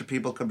a bunch of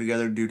people come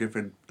together and do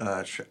different,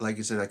 like,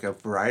 is it like a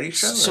variety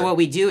show? So what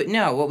we do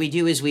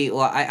is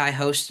I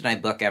host and I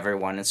book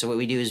everyone, and so what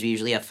we do is we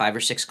usually have 5 or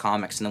 6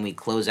 comics, and then we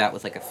close out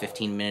with like a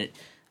 15-minute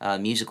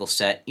musical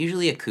set,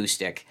 usually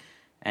acoustic,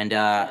 and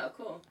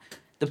Cool.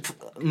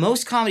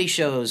 Most comedy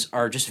shows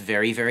are just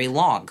very, very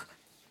long,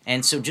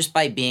 and so just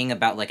by being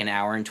about like an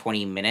hour and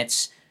 20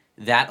 minutes,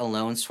 that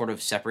alone sort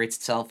of separates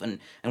itself. And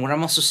what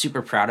I'm also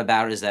super proud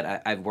about is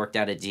that I've worked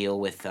out a deal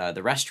with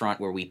the restaurant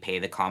where we pay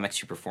the comics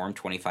who perform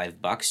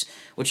 $25,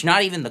 which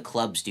not even the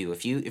clubs do.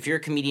 If you're a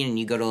comedian and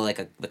you go to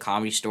like the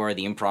Comedy Store,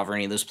 the Improv, or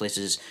any of those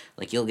places,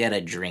 like, you'll get a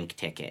drink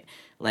ticket.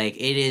 Like,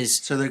 it is.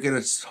 So they're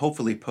gonna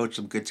hopefully poach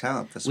some good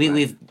talent this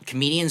way.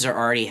 Comedians are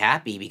already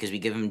happy because we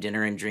give them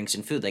dinner and drinks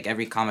and food. Like,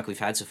 every comic we've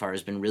had so far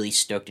has been really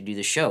stoked to do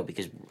the show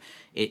because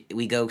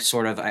we go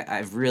sort of.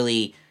 I've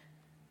really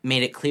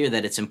made it clear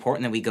that it's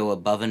important that we go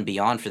above and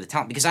beyond for the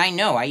talent, because I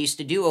know I used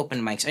to do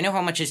open mics. I know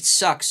how much it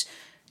sucks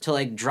to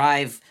like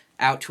drive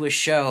out to a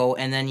show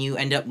and then you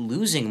end up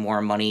losing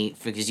more money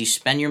because you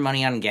spend your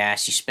money on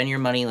gas, you spend your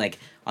money like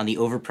on the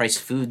overpriced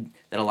food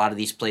that a lot of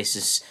these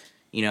places,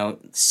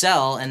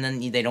 sell, and then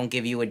they don't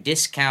give you a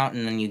discount,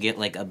 and then you get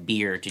like a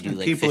beer to do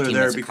like 15 minutes of comedy. People are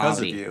there because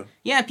of you.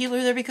 Yeah, people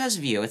are there because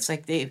of you. It's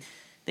like they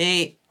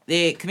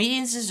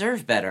comedians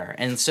deserve better,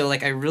 and so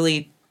like I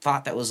really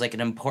thought that was like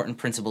an important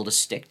principle to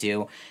stick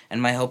to,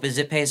 and my hope is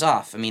it pays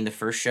off. I mean, the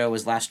first show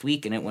was last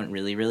week and it went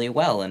really, really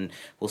well, and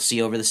we'll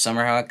see over the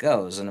summer how it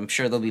goes, and I'm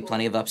sure there'll be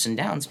plenty of ups and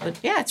downs, but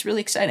yeah, it's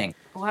really exciting.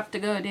 We'll have to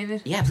go,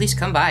 David. Yeah, please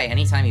come by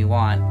anytime you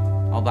want.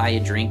 I'll buy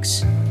you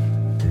drinks.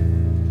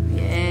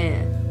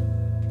 Yeah.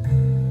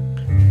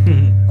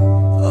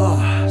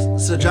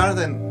 So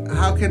Jonathan,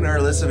 how can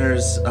our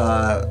listeners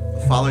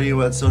follow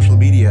you on social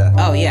media?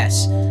 Oh,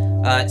 yes.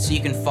 So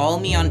you can follow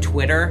me on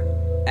Twitter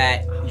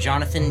at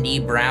Jonathan D.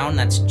 Brown.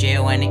 That's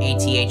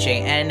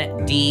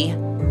JONATHAN D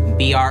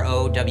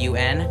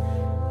BROWN.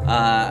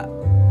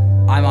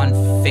 I'm on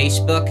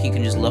Facebook. You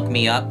can just look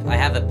me up. I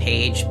have a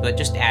page, but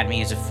just add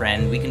me as a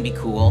friend. We can be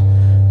cool.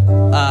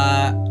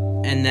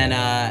 And then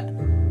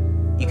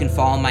you can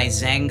follow my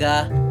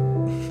Zanga.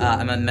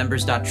 I'm on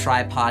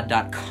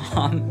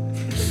members.tripod.com.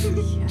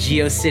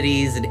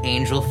 GeoCities and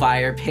Angel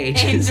Fire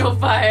pages. Angel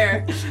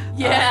Fire.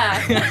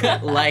 Yeah.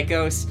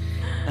 Lycos.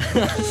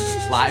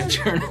 Live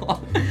Journal.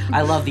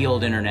 I love the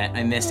old internet.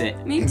 I miss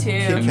it. Me too.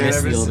 I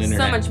miss the old internet.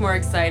 So much more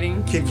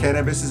exciting. Kid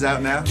Cannabis is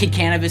out now? Kid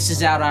Cannabis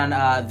is out on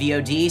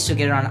VOD, so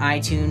get it on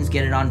iTunes,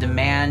 get it on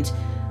demand.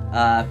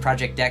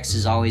 Project X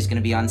is always going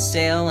to be on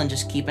sale, and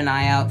just keep an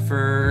eye out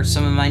for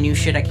some of my new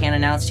shit I can't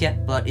announce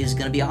yet, but is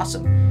going to be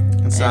awesome.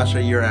 And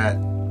Sasha, you're at?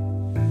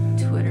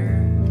 Twitter.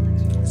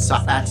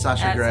 At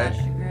Sasha Gray.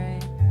 Sasha Gray.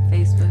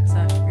 Facebook,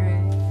 Sasha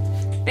Gray.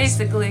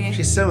 Basically,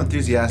 She's so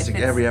enthusiastic If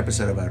it's- every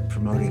episode about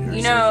promoting her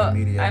you social know,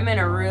 media. I'm in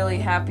a really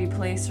happy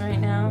place right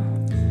now.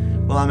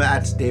 Well, I'm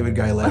at David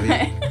Guy Levy.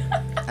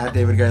 At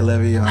David Guy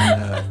Levy on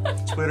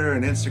Twitter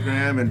and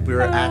Instagram, and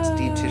we're at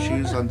D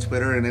Tissues on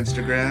Twitter and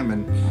Instagram.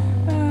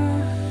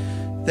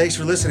 And thanks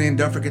for listening.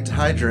 Don't forget to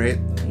hydrate.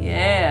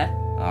 Yeah.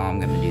 Oh, I'm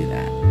gonna do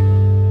that.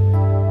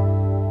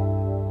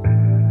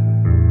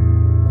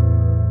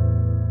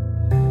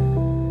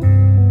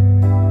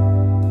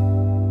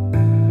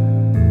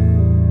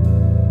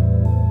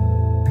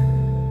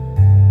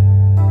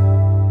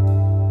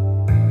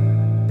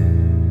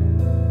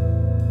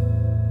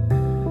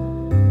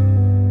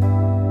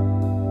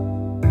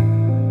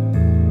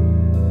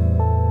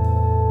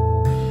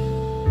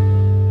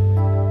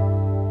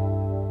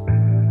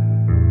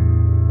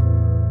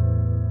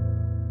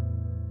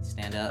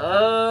 Stand up.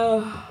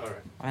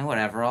 I mean,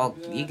 whatever.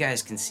 You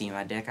guys can see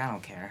my dick. I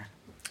don't care.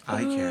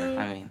 I care.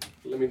 I mean,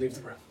 Let me leave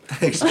the room.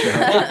 Thanks, Joe.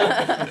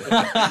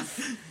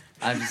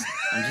 I'm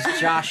just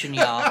joshing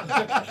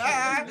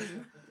y'all.